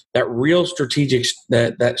real strategic,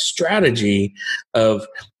 that strategy of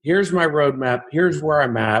here's my roadmap, here's where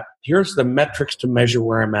I'm at, here's the metrics to measure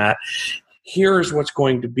where I'm at, here's what's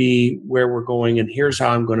going to be where we're going, and here's how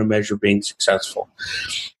I'm going to measure being successful.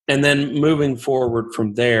 And then moving forward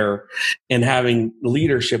from there and having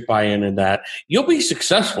leadership buy into that, you'll be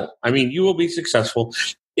successful. I mean, you will be successful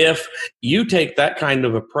if you take that kind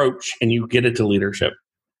of approach and you get it to leadership.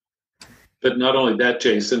 But not only that,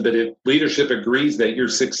 Jason, but if leadership agrees that you're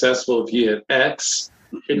successful if you hit X,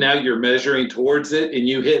 and now you're measuring towards it and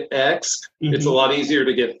you hit X, it's a lot easier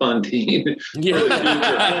to get funding for the future.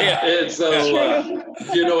 And so,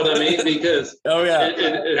 you know what I mean? Because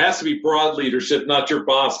it has to be broad leadership, not your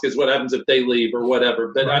boss, because what happens if they leave or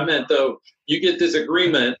whatever. But I meant, though, you get this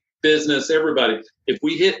agreement, business, everybody. If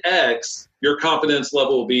we hit X, your confidence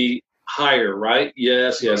level will be higher, right?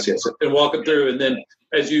 Yes. And walk it through. And then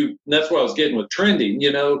that's what I was getting with trending,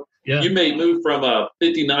 you know. Yeah. You may move from a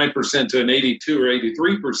 59% to an 82 or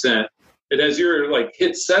 83%. And as you're like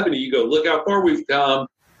hit 70, you go, look how far we've come.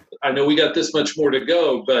 I know we got this much more to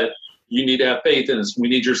go, but you need to have faith in us. We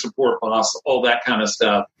need your support, boss, all that kind of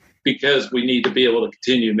stuff, because we need to be able to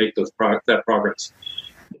continue to make that progress.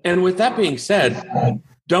 And with that being said,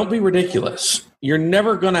 don't be ridiculous. You're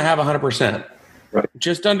never going to have 100%. Right.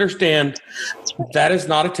 Just understand that is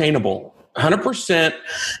not attainable. 100%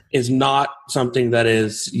 is not something that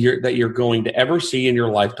you're going to ever see in your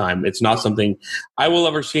lifetime. It's not something I will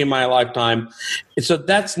ever see in my lifetime. And so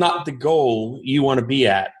that's not the goal you want to be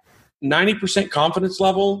at. 90% confidence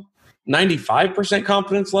level, 95%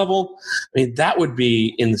 confidence level. I mean, that would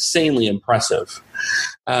be insanely impressive.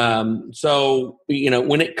 So, you know,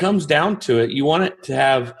 when it comes down to it, you want it to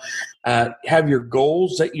have your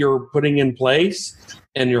goals that you're putting in place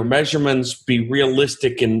and your measurements be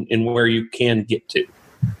realistic in where you can get to.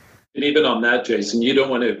 And even on that, Jason, you don't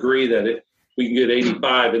want to agree that we can get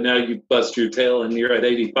 85 and now you bust your tail and you're at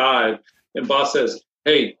 85 and boss says,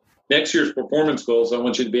 hey, next year's performance goals, I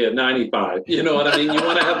want you to be at 95. You know what I mean? You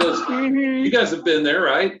want to have those. You guys have been there,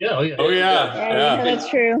 right? Yeah. Yeah, that's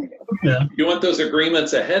true. Yeah. You want those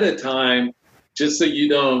agreements ahead of time just so you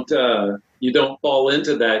don't fall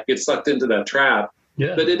into that, get sucked into that trap.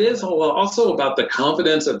 Yeah. But it is also about the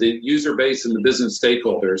confidence of the user base and the business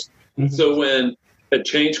stakeholders. So when a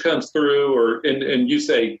change comes through and you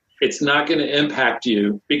say, it's not going to impact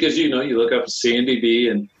you because, you look up CMDB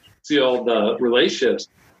and see all the relationships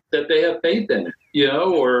that they have faith in it,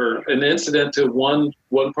 or an incident to one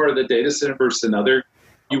part of the data center versus another.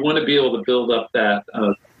 You want to be able to build up that,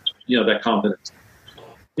 that confidence.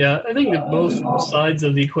 Yeah, I think that both sides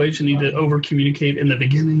of the equation need to over communicate in the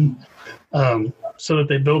beginning, so that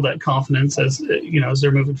they build that confidence as as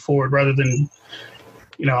they're moving forward, rather than,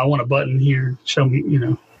 I want a button here, show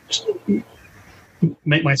me, just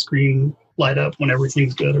make my screen light up when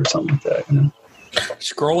everything's good or something like that.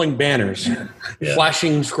 Scrolling banners,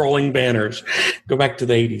 flashing scrolling banners. Go back to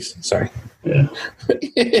the 80s. Sorry. Yeah.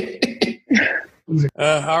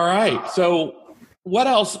 All right. So what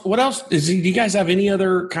else do you guys have any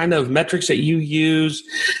other kind of metrics that you use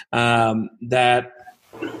that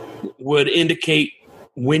would indicate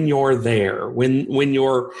when you're there, when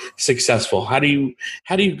you're successful? How do you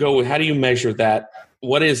measure that?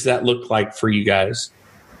 What does that look like for you guys?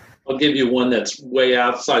 I'll give you one that's way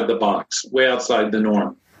outside the box, way outside the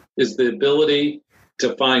norm, is the ability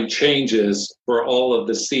to find changes for all of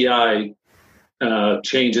the CI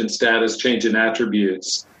change in status, change in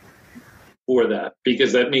attributes for that,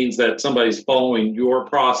 because that means that somebody's following your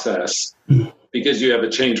process because you have a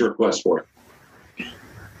change request for it.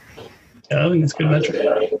 Yeah, I think it's a good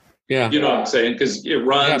metric. Yeah. You know what I'm saying? Because it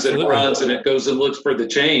runs and it runs and it goes and looks for the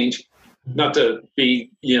change, not to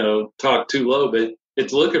be, talk too low, but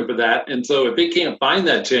it's looking for that. And so if it can't find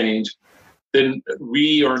that change, then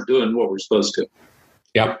we aren't doing what we're supposed to.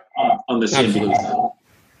 Yep. On the CMDB.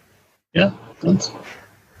 Yeah.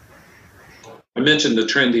 I mentioned the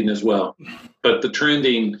trending as well, but the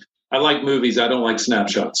trending, I like movies. I don't like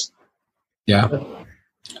snapshots. Yeah.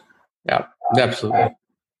 Yeah, absolutely.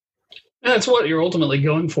 And that's what you're ultimately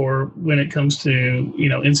going for when it comes to,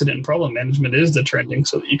 incident and problem management, is the trending,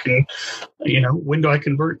 so that you can, when do I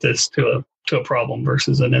convert this to a problem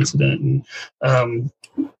versus an incident? And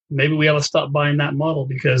maybe we ought to stop buying that model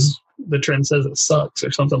because the trend says it sucks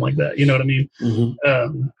or something like that. You know what I mean?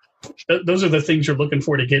 Mm-hmm. Those are the things you're looking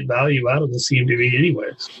for to get value out of the CMDB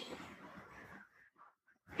anyways.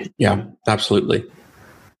 Yeah, absolutely.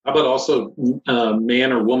 How about also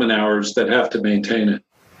man or woman hours that have to maintain it?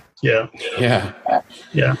 Yeah.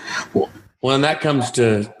 Well, and that comes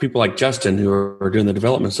to people like Justin who are doing the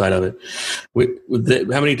development side of it.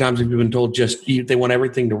 How many times have you been told they want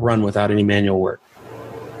everything to run without any manual work?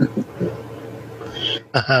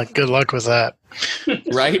 Good luck with that.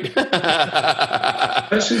 Right?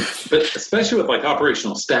 especially with like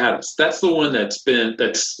operational status. That's the one that's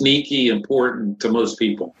sneaky important to most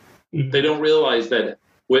people. Mm-hmm. They don't realize that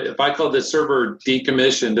if I call this server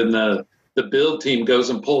decommissioned and the build team goes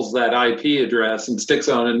and pulls that IP address and sticks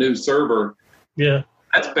on a new server,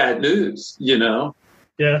 that's bad news, Yeah.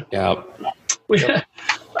 Yeah.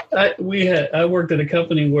 I worked at a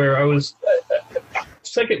company where I was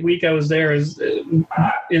second week I was there as in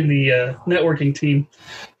the networking team,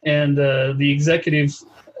 and the executive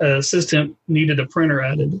assistant needed a printer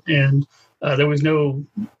added, and there was no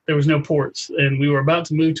ports, and we were about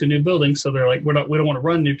to move to a new building, so they're like, we don't want to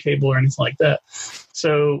run new cable or anything like that.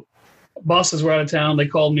 So bosses were out of town. They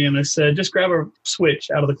called me and they said, just grab a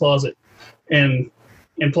switch out of the closet and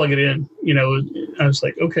plug it in. I was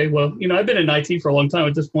like, okay, well, I've been in IT for a long time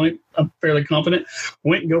at this point. I'm fairly competent.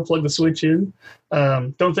 Went and go plug the switch in.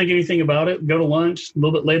 Don't think anything about it. Go to lunch. A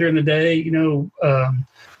little bit later in the day,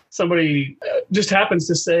 somebody just happens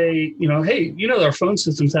to say, hey, our phone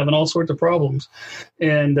system's having all sorts of problems.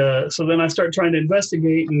 And so then I start trying to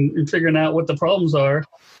investigate and figuring out what the problems are.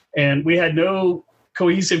 And we had no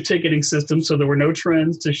cohesive ticketing system, so there were no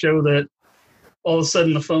trends to show that all of a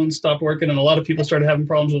sudden the phone stopped working and a lot of people started having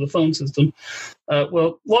problems with the phone system.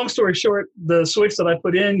 Well, long story short, the switch that I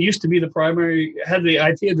put in used to be had the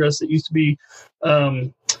IP address that used to be,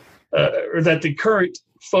 or that the current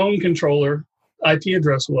phone controller IP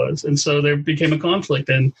address was. And so there became a conflict,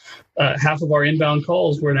 and half of our inbound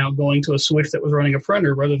calls were now going to a switch that was running a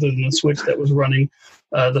printer rather than a switch that was running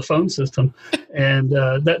the phone system. And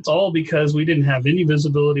that's all because we didn't have any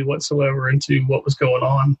visibility whatsoever into what was going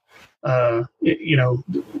on, in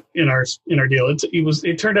our deal.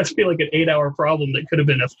 It turned out to be like an 8-hour problem that could have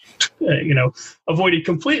been, avoided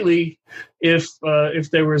completely if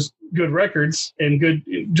there was good records and good,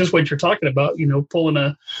 just what you're talking about, pulling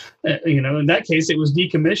in that case, it was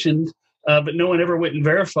decommissioned, but no one ever went and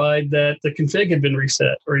verified that the config had been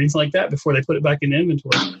reset or anything like that before they put it back in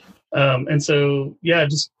inventory. And so,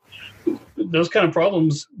 just those kind of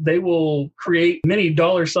problems, they will create many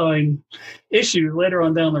 $ issues later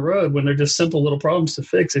on down the road when they're just simple little problems to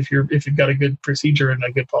fix if you've got a good procedure and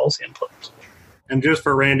a good policy in place. And just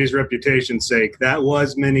for Randy's reputation's sake, that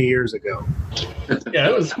was many years ago. Yeah,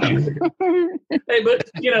 it was. Hey, but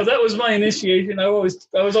that was my initiation. I was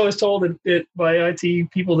always told by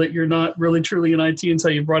IT people that you're not really truly in IT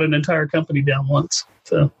until you brought an entire company down once.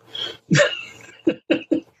 So,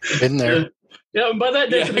 Been there. Yeah, and by that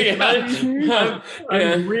definition,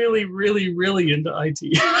 I'm really, really, really into IT.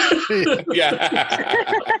 Yeah.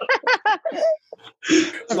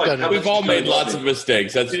 We've all made lots of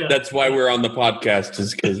mistakes. That's why we're on the podcast,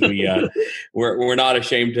 is because we're not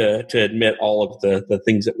ashamed to admit all of the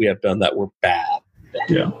things that we have done that were bad.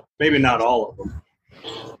 Yeah, maybe not all of them.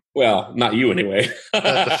 Well, not you anyway.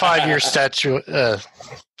 The 5-year statute,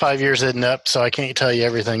 5 years isn't up, so I can't tell you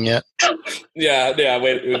everything yet. Yeah.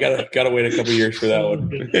 Wait, we gotta wait a couple years for that one.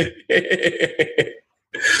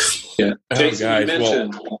 Yeah, Jason, guys, you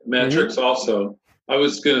mentioned metrics also. I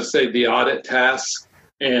was going to say the audit task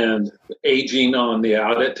and aging on the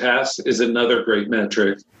audit task is another great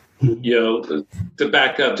metric. To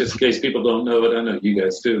back up, just in case people don't know it, I know you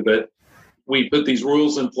guys do, but we put these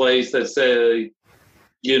rules in place that say,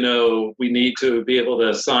 we need to be able to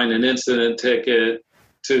assign an incident ticket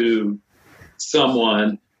to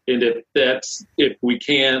someone. And if we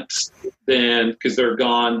can't, then because they're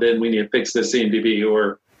gone, then we need to fix the CMDB,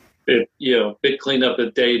 or if, big cleanup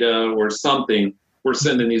of data or something. We're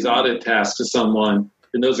sending these audit tasks to someone,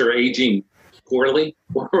 and those are aging poorly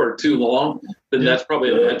or too long, then that's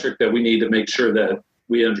probably a metric that we need to make sure that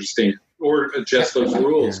we understand or adjust those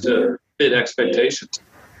rules to fit expectations.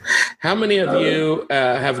 How many of you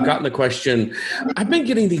have gotten the question, I've been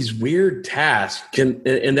getting these weird tasks, and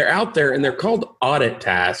they're out there, and they're called audit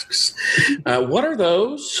tasks. What are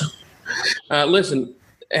those? Listen,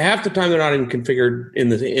 half the time they're not even configured in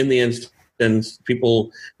the instance.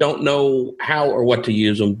 People don't know how or what to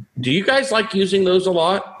use them. Do you guys like using those a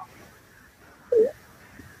lot?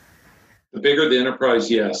 The bigger the enterprise,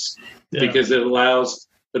 yes, because it allows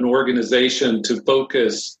an organization to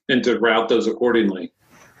focus and to route those accordingly.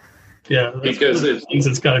 Yeah, because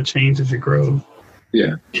it's got to change as you grow.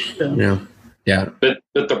 Yeah. But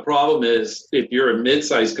the problem is, if you're a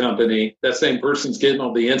mid-sized company, that same person's getting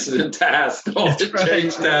all the incident tasks, all the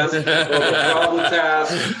change tasks, all the problem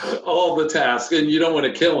tasks, all the tasks, and you don't want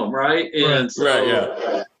to kill them, right? And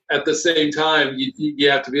at the same time, you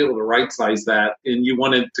have to be able to right-size that, and you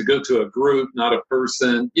want it to go to a group, not a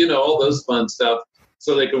person, all those fun stuff,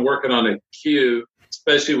 so they can work it on a queue,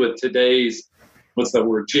 especially with today's,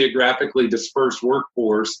 geographically dispersed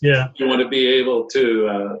workforce. Yeah. You want to be able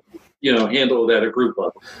to handle it at a group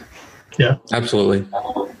level. Yeah, absolutely.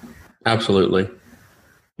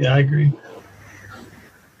 Yeah, I agree.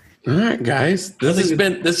 All right, guys, this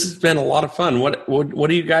has been a lot of fun. What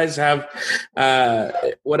do you guys have?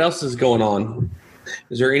 What else is going on?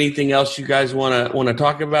 Is there anything else you guys want to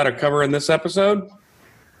talk about or cover in this episode?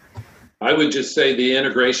 I would just say the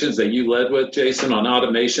integrations that you led with, Jason, on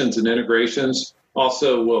automations and integrations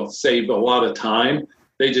also will save a lot of time.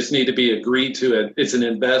 They just need to be agreed to. It's an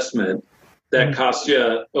investment that costs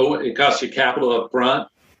you capital up front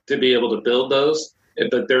to be able to build those,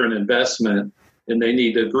 but they're an investment, and they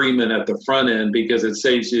need agreement at the front end because it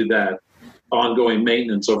saves you that ongoing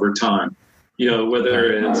maintenance over time.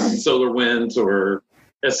 Whether it's SolarWinds or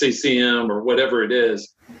SCCM or whatever it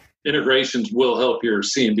is, integrations will help your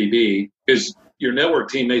CMDB, because your network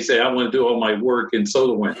team may say, I want to do all my work in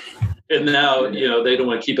SolarWinds. And now, they don't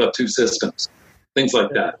want to keep up two systems. Things like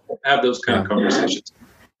that. Have those kind of conversations.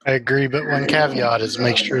 I agree, but one caveat is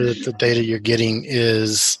make sure that the data you're getting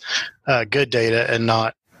is good data and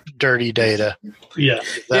not dirty data. Yeah.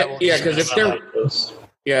 Because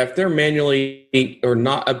if they're manually or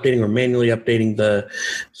not updating or manually updating the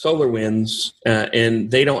SolarWinds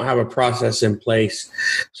and they don't have a process in place,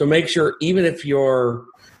 so make sure even if you're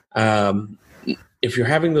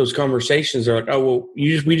having those conversations, they're like, oh, well,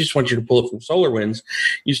 we just want you to pull it from SolarWinds.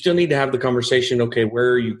 You still need to have the conversation. Okay,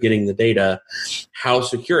 where are you getting the data? How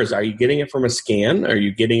secure is it? Are you getting it from a scan? Are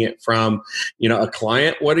you getting it from, a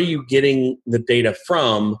client? What are you getting the data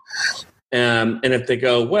from? And if they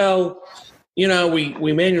go, well,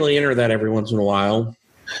 we manually enter that every once in a while,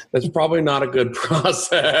 that's probably not a good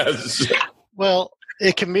process. Well,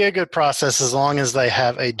 it can be a good process as long as they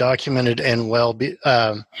have a documented and well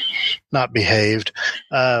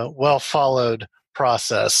followed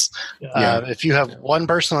process. If you have one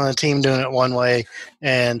person on the team doing it one way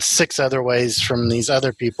and 6 other ways from these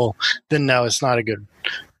other people, then no, it's not a good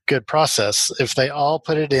process. If they all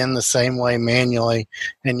put it in the same way manually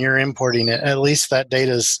and you're importing it, at least that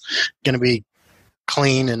data is going to be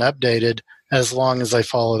clean and updated as long as they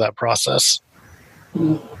follow that process.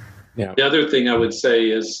 Yeah. The other thing I would say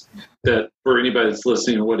is that for anybody that's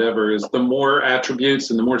listening or whatever is the more attributes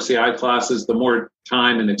and the more CI classes, the more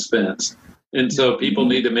time and expense. And so people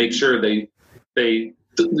need to make sure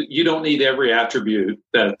you don't need every attribute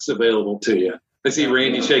that's available to you. I see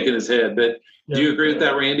Randy shaking his head, but do you agree with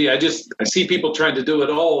that, Randy? I see people trying to do it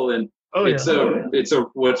all, and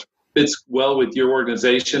what fits well with your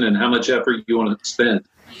organization and how much effort you want to spend.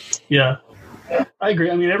 Yeah, I agree.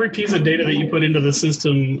 I mean, every piece of data that you put into the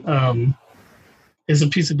system is a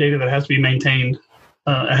piece of data that has to be maintained.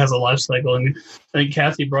 It has a life cycle. And I think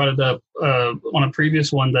Kathy brought it up on a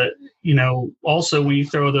previous one that, also when you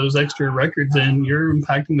throw those extra records in, you're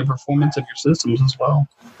impacting the performance of your systems as well.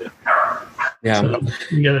 Yeah. So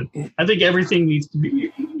I think everything needs to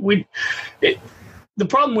be, the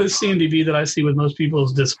problem with CMDB that I see with most people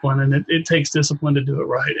is discipline, and it takes discipline to do it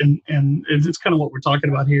right. And it's kind of what we're talking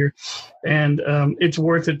about here. And it's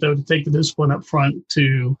worth it, though, to take the discipline up front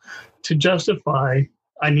to justify,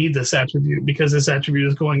 I need this attribute because this attribute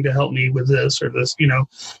is going to help me with this or this,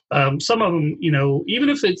 some of them, even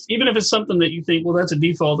if it's something that you think, well, that's a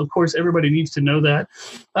default, of course, everybody needs to know that.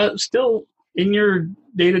 Still, in your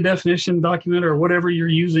data definition document or whatever you're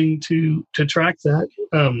using to track that,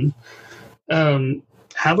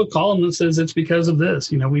 have a column that says it's because of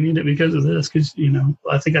this. We need it because of this. Because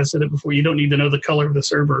I think I said it before. You don't need to know the color of the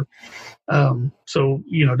server, so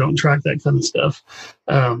don't track that kind of stuff,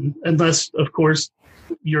 unless, of course,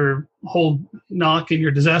 your whole NOC and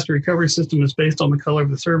your disaster recovery system is based on the color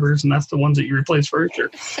of the servers, and that's the ones that you replace first,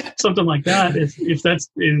 or something like that. If that's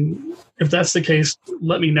the case,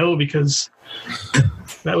 let me know, because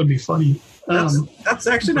that would be funny. That's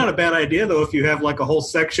actually not a bad idea, though. If you have like a whole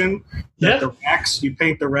section that the racks, you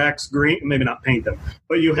paint the racks green, maybe not paint them,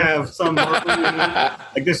 but you have some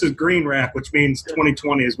like this is green rack, which means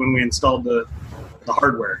 2020 is when we installed the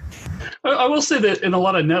hardware. I will say that in a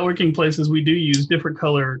lot of networking places, we do use different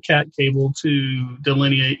color CAT cable to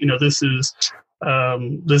delineate. This is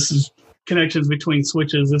connections between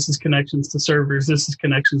switches. This is connections to servers. This is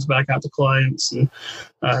connections back out to clients. And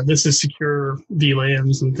this is secure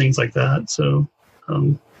VLANs and things like that. So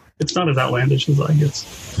it's not as outlandish as I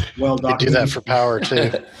guess. Well, you do that for power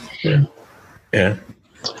too. Yeah. Yeah.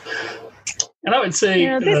 And I would say,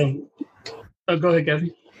 go ahead,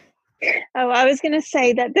 Kathy. Oh, I was going to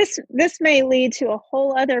say that this may lead to a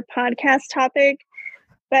whole other podcast topic,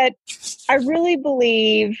 but I really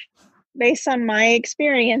believe, based on my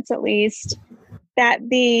experience at least, that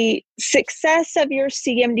the success of your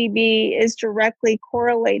CMDB is directly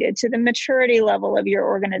correlated to the maturity level of your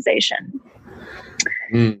organization.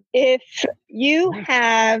 If you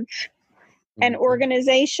have an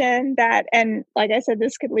organization that, and like I said,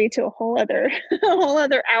 this could lead to a whole other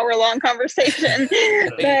hour-long conversation.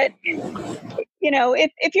 But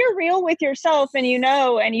if you're real with yourself and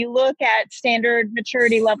and you look at standard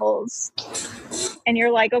maturity levels, and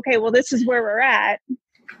you're like, okay, well, this is where we're at,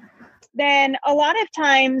 then a lot of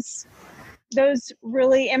times those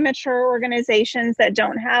really immature organizations that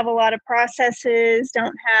don't have a lot of processes,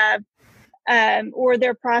 don't have, or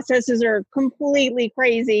their processes are completely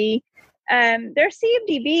crazy. Their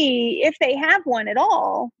CMDB, if they have one at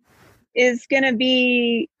all, is going to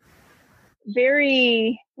be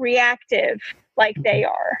very reactive, like they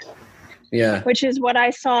are. Yeah. Which is what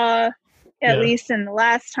I saw, at least in the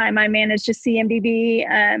last time I managed a CMDB.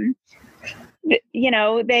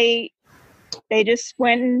 They just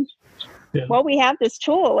went, well, we have this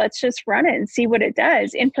tool. Let's just run it and see what it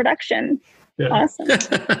does in production. Yeah. Awesome.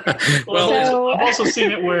 I've also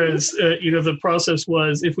seen it where the process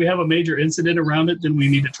was, if we have a major incident around it, then we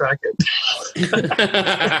need to track it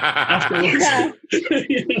afterwards.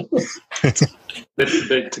 But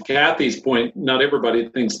to Kathy's point, not everybody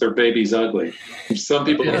thinks their baby's ugly. Some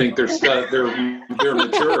people think they're mature,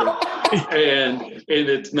 and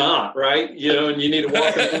it's not, right? And you need to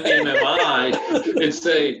walk into the MMI and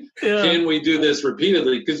say, can we do this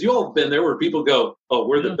repeatedly? Because you all have been there where people go, oh,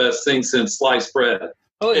 we're the best thing since sliced bread.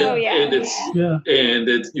 Oh yeah. And it's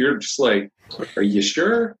you're just like, are you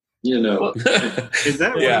sure? Is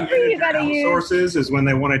that when you get outsources? Is when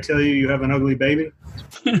they want to tell you have an ugly baby?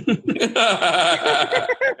 Hey,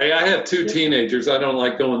 I have 2 teenagers. I don't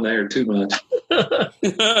like going there too much. No,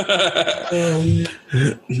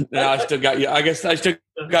 I still got you. I guess I still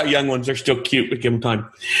got young ones. They're still cute. We give them time.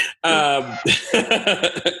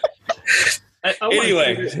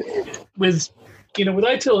 Anyway, with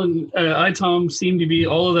ITIL and ITOM, CMDB,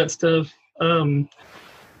 all of that stuff,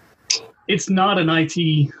 it's not an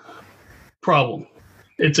IT problem.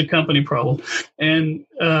 It's a company problem. And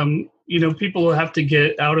people have to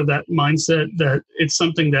get out of that mindset that it's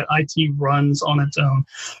something that IT runs on its own.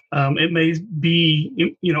 It may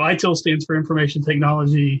be, ITIL stands for information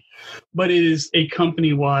technology, but it is a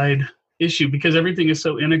company-wide issue because everything is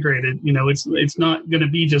so integrated. It's not going to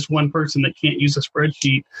be just one person that can't use a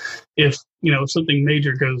spreadsheet if something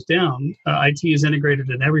major goes down. IT is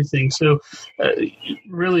integrated in everything, so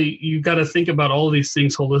really you've got to think about all of these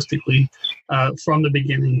things holistically from the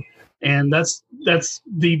beginning, and that's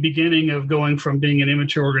the beginning of going from being an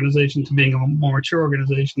immature organization to being a more mature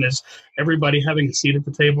organization, is everybody having a seat at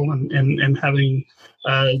the table and having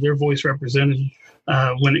their voice represented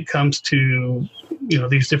when it comes to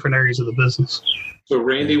these different areas of the business. So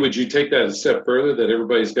Randy, would you take that a step further, that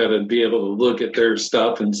everybody's got to be able to look at their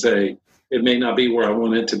stuff and say, it may not be where I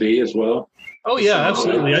want it to be as well? Oh yeah,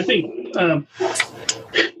 absolutely. I think,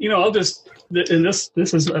 I'll just, and this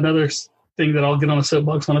is another thing that I'll get on a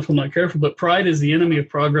soapbox on if I'm not careful, but pride is the enemy of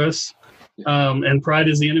progress, and pride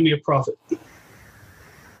is the enemy of profit.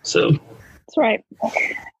 So. That's right.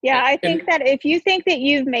 Yeah, I think that if you think that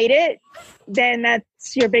you've made it, then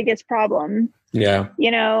that's your biggest problem. Yeah.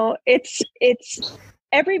 It's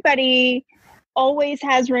everybody always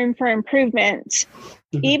has room for improvement.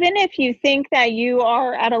 Mm-hmm. Even if you think that you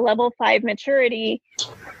are at a level 5 maturity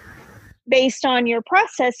based on your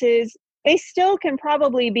processes, they still can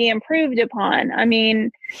probably be improved upon. I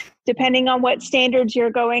mean, depending on what standards you're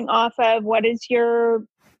going off of, what's your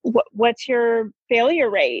failure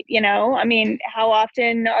rate? I mean, how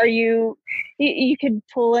often are you could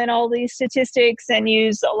pull in all these statistics and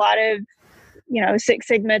use a lot of, Six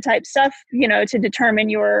Sigma type stuff, to determine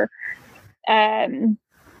your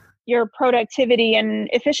productivity and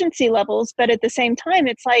efficiency levels. But at the same time,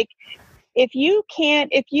 it's like, if you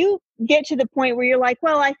get to the point where you're like,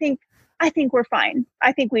 well, I think we're fine,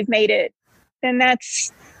 I think we've made it, then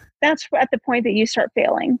that's at the point that you start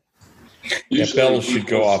failing. Bells should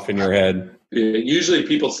go off in your head. Usually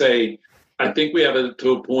people say, I think we have it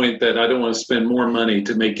to a point that I don't want to spend more money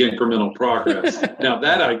to make incremental progress. Now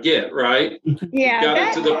that I get, right? Yeah. Got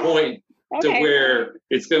it to the point to where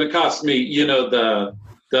it's going to cost me,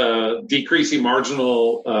 the decreasing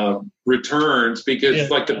marginal returns, because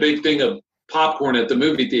like the big thing of popcorn at the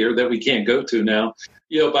movie theater that we can't go to now,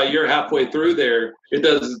 by you're halfway through there, it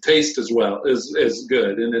doesn't taste as well as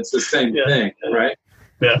good. And it's the same thing, right?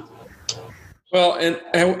 Yeah. Well, and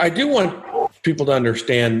I do want people to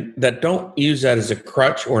understand that don't use that as a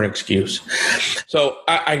crutch or an excuse. So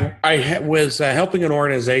I was helping an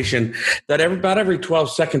organization that about every 12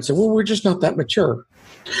 seconds said, well, we're just not that mature.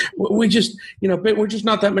 We just, we're just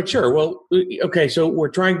not that mature. Well, okay, so we're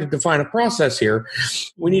trying to define a process here.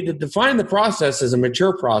 We need to define the process as a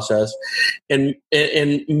mature process and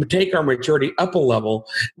take our maturity up a level,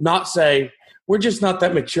 not say, we're just not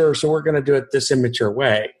that mature, so we're going to do it this immature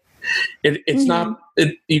way. It's not.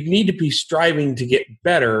 You need to be striving to get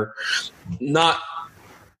better, not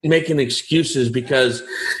making excuses because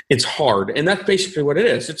it's hard. And that's basically what it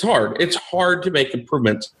is. It's hard. It's hard to make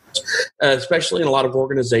improvements, especially in a lot of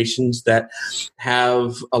organizations that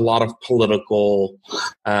have a lot of political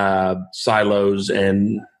silos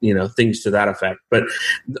and things to that effect. But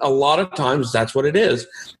a lot of times that's what it is.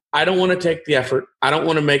 I don't want to take the effort. I don't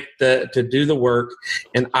want to do the work,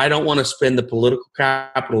 and I don't want to spend the political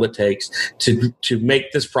capital it takes to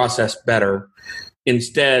make this process better.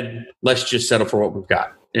 Instead, let's just settle for what we've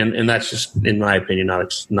got, and that's just, in my opinion,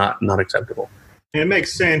 not acceptable. It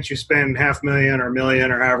makes sense. You spend $500,000 or $1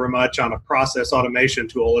 million or however much on a process automation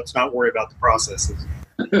tool. Let's not worry about the processes.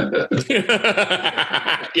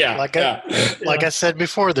 Like I said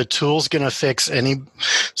before, the tool's going to fix any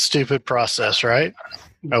stupid process, right?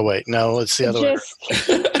 Oh, wait, no, it's the other way.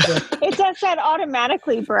 It does that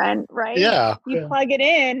automatically, Brent, right? Yeah. You plug it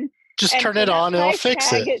in. Just turn it on, and it'll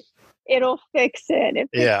fix it. It'll fix it. It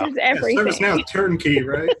fixes everything. ServiceNow turnkey,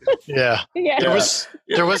 right? Yeah.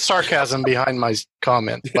 There was sarcasm behind my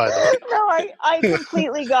comment, by the way. No, I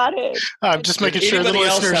completely got it. I'm just making sure the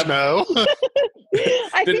listeners know.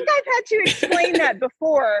 I think I've had to explain that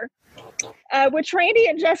before, which Randy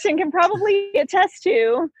and Justin can probably attest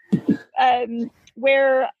to,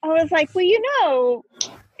 where I was like, well,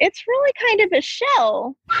 it's really kind of a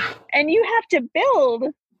shell, and you have to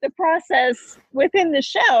build the process within the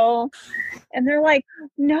shell. And they're like,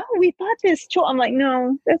 no, we bought this tool. I'm like,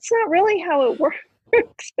 no, that's not really how it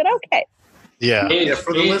works, but okay. Yeah. And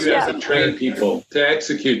for the listeners, you have to train people to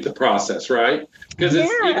execute the process, right? Because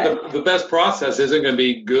the best process isn't going to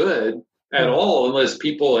be good at all unless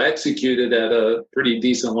people execute it at a pretty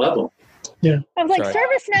decent level. Yeah. I was like, Sorry.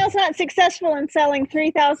 ServiceNow's not successful in selling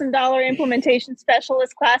 $3,000 implementation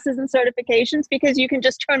specialist classes and certifications because you can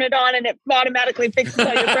just turn it on and it automatically fixes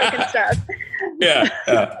all your broken stuff. Yeah.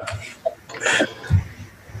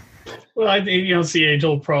 Well, I think it's the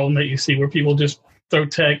age-old problem that you see where people just throw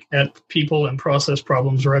tech at people and process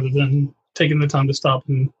problems rather than taking the time to stop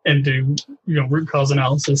and do root cause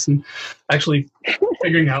analysis and actually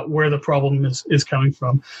figuring out where the problem is coming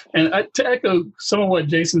from. And to echo some of what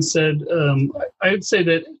Jason said, I would say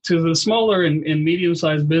that to the smaller and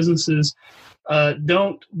medium-sized businesses,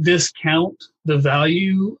 don't discount the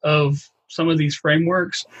value of some of these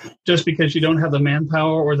frameworks just because you don't have the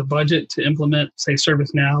manpower or the budget to implement, say,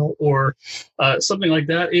 ServiceNow or something like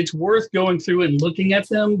that. It's worth going through and looking at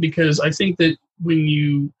them, because I think that when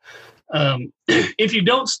you if you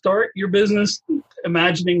don't start your business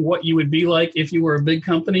imagining what you would be like if you were a big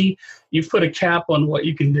company, you've put a cap on what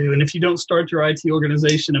you can do. And if you don't start your IT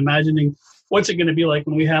organization imagining what's it going to be like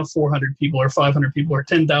when we have 400 people or 500 people or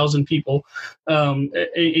 10,000 people, and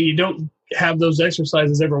you don't have those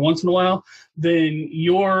exercises every once in a while, then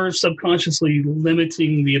you're subconsciously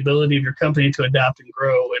limiting the ability of your company to adapt and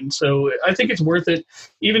grow. And so I think it's worth it,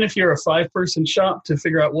 even if you're a 5-person shop, to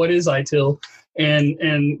figure out what is ITIL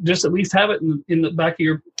and just at least have it in the back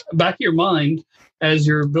of your mind as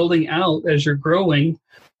you're building out, as you're growing,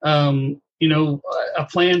 a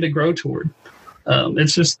plan to grow toward.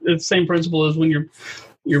 It's the same principle as when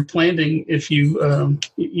you're planting. If you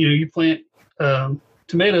you plant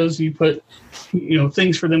tomatoes, you put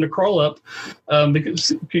things for them to crawl up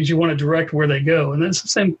because you want to direct where they go. And that's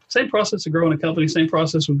the same process of growing a company. Same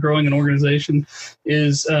process with growing an organization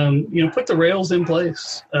is put the rails in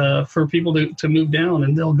place for people to move down,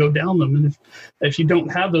 and they'll go down them. And if you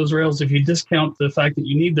don't have those rails, if you discount the fact that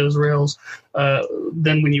you need those rails,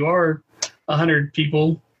 then when you are 100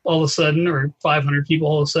 people all of a sudden, or 500 people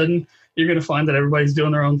all of a sudden, you're going to find that everybody's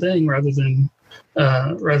doing their own thing rather than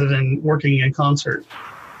working in concert.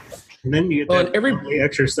 And then you get that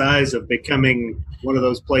exercise of becoming one of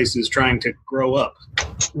those places trying to grow up.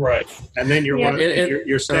 Right. And then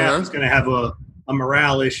your staff is going to have a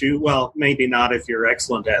morale issue. Well, maybe not if you're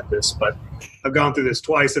excellent at this, but I've gone through this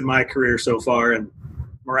twice in my career so far, and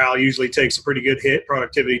morale usually takes a pretty good hit.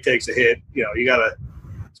 Productivity takes a hit.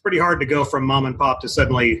 It's pretty hard to go from mom and pop to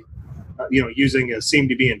suddenly, using a seem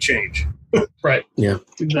to be in change. Right. Yeah.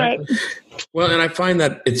 Exactly. Right. Well, and I find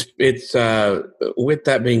that it's with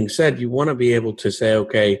that being said, you want to be able to say,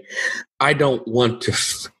 okay, I don't want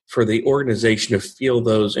for the organization to feel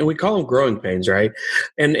those, and we call them growing pains, right?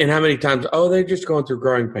 And how many times, they're just going through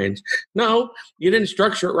growing pains. No, you didn't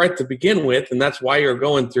structure it right to begin with, and that's why you're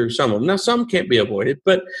going through some of them. Now, some can't be avoided,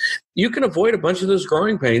 but you can avoid a bunch of those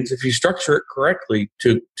growing pains if you structure it correctly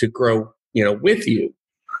to grow, with you.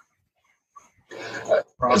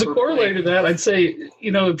 As a corollary to that, I'd say,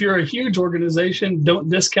 if you're a huge organization, don't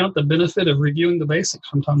discount the benefit of reviewing the basics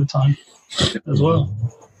from time to time as well.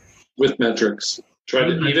 With metrics. Try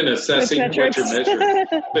to even assessing what you're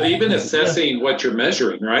measuring. But even assessing what you're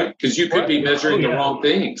measuring, right? Because you could be measuring the wrong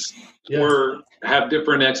things or have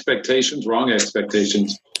different expectations, wrong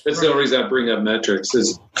expectations. That's the only reason I bring up metrics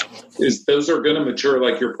is those are going to mature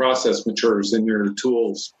like your process matures and your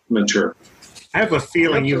tools mature. I have a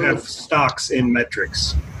feeling you have stocks in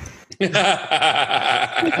metrics.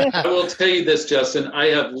 I will tell you this, Justin. I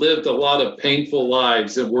have lived a lot of painful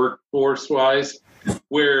lives and workforce-wise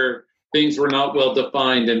where things were not well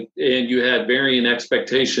defined and you had varying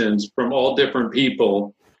expectations from all different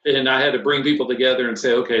people. And I had to bring people together and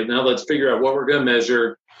say, okay, now let's figure out what we're going to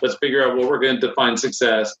measure. Let's figure out what we're going to define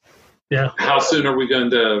success. Yeah. How soon are we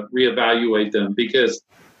going to reevaluate them? Because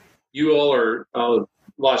you all are a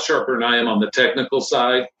lot sharper than I am on the technical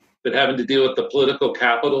side, but having to deal with the political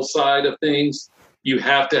capital side of things, you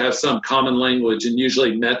have to have some common language, and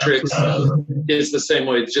usually metrics is the same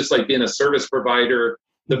way. It's just like being a service provider.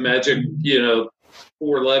 The magic,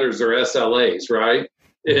 4 letters are SLAs, right?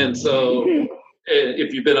 And so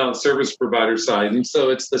if you've been on the service provider side, and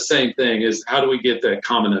so it's the same thing, is how do we get that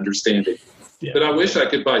common understanding? Yeah. But I wish I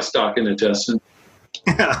could buy stock in it, Justin.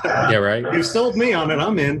 Yeah, right. You sold me on it.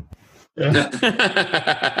 I'm in. Yeah.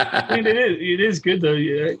 I mean, it is good though.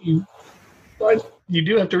 You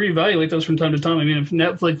do have to reevaluate those from time to time. I mean, if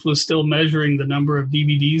Netflix was still measuring the number of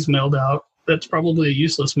DVDs mailed out, that's probably a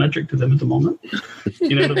useless metric to them at the moment.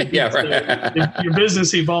 Yeah, right. If your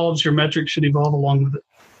business evolves, your metrics should evolve along with it.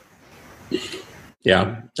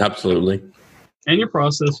 Yeah, absolutely. And your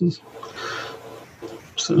processes.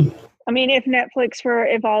 So. I mean, if Netflix were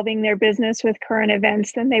evolving their business with current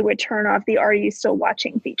events, then they would turn off the "Are you still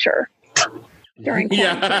watching?" feature during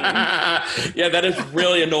quarantine. Yeah, that is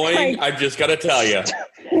really annoying. I've just got to tell you.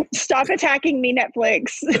 Stop attacking me,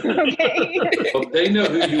 Netflix. Okay. Well, they know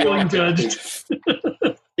who you are. Judged.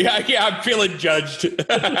 Yeah, I'm feeling judged.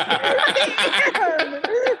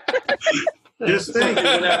 Just It's like think. they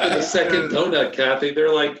went after the second donut, Kathy.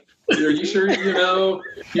 They're like, "Are you sure you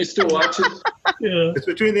still watching?" Yeah. It's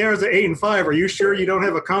between the hours of 8 and 5. Are you sure you don't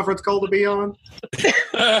have a conference call to be on?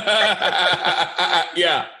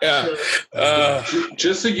 Yeah.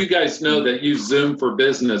 Just so you guys know that use Zoom for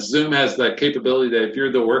business. Zoom has that capability that if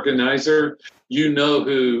you're the organizer, you know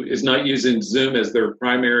who is not using Zoom as their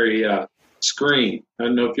primary screen. I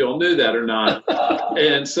don't know if you all knew that or not.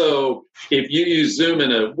 And so if you use Zoom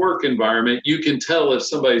in a work environment, you can tell if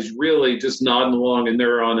somebody's really just nodding along and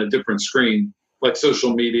they're on a different screen, like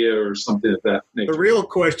social media or something of that nature. The real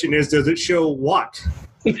question is, does it show what?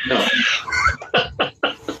 No.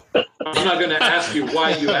 I'm not going to ask you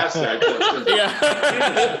why you asked that question. Yeah.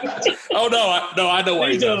 Oh, no, I know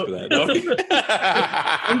why he's asking that. No.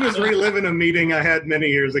 I'm just reliving a meeting I had many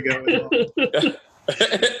years ago.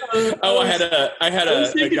 Oh, I had a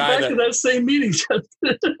Let's take it guy back to that same meeting.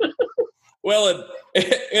 Well,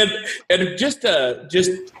 and just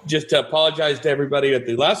to apologize to everybody at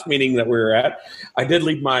the last meeting that we were at, I did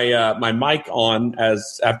leave my my mic on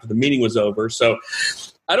after the meeting was over. So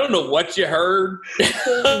I don't know what you heard,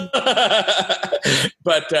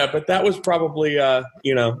 but that was probably Well,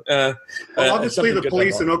 obviously, the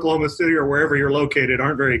police in Oklahoma City or wherever you're located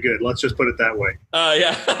aren't very good. Let's just put it that way.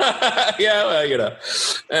 Yeah, yeah.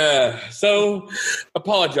 Well, so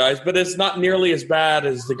apologize, but it's not nearly as bad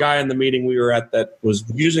as the guy in the meeting we were at that was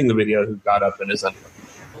using the video who got up in his underwear.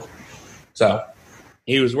 So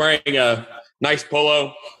he was wearing a nice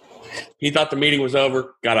polo. He thought the meeting was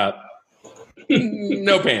over. Got up.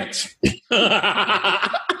 No pants. Yeah.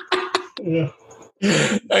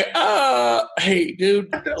 Hey, dude.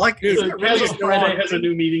 So Casual Friday has a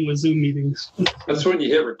new meeting with Zoom meetings. That's when you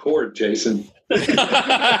hit record, Jason. Yeah.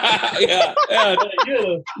 You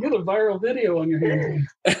had a viral video on your hands.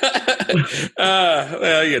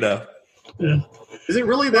 Well, Yeah. Is it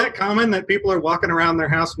really that common that people are walking around their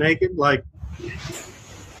house naked? Like,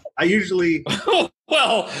 I usually.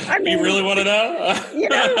 Well, you really want to know?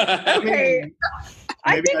 Okay.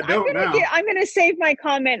 Maybe I don't know. I'm going to save my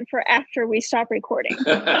comment for after we stop recording. You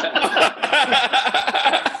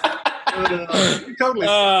totally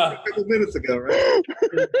a couple minutes ago, right?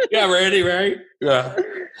 Yeah, Randy, right? Yeah.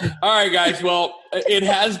 All right, guys. Well, it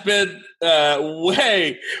has been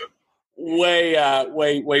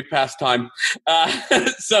way past time.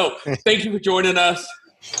 So thank you for joining us.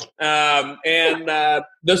 And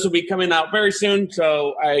this will be coming out very soon.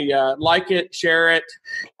 So I like it, share it.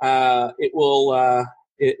 It will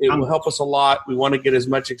help us a lot. We want to get as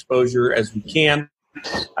much exposure as we can.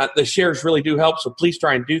 The shares really do help. So please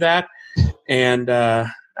try and do that. And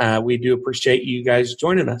we do appreciate you guys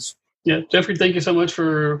joining us. Yeah, Jeffrey, thank you so much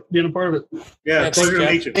for being a part of it. Yeah, pleasure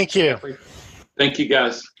to meet you. Thank you. Thank you,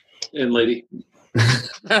 guys and lady.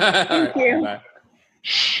 Thank you. Bye.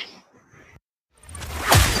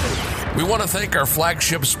 We want to thank our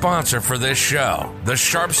flagship sponsor for this show, the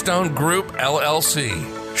Sharpstone Group, LLC.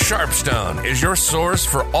 Sharpstone is your source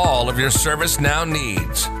for all of your ServiceNow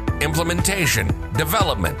needs. Implementation,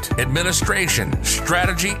 development, administration,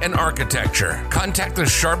 strategy, and architecture. Contact the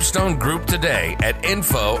Sharpstone Group today at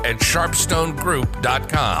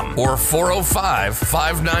info@sharpstonegroup.com or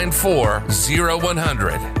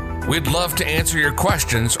 405-594-0100. We'd love to answer your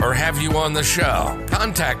questions or have you on the show.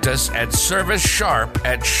 Contact us at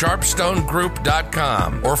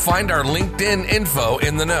servicesharp@sharpstonegroup.com or find our LinkedIn info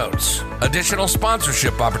in the notes. Additional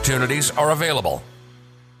sponsorship opportunities are available.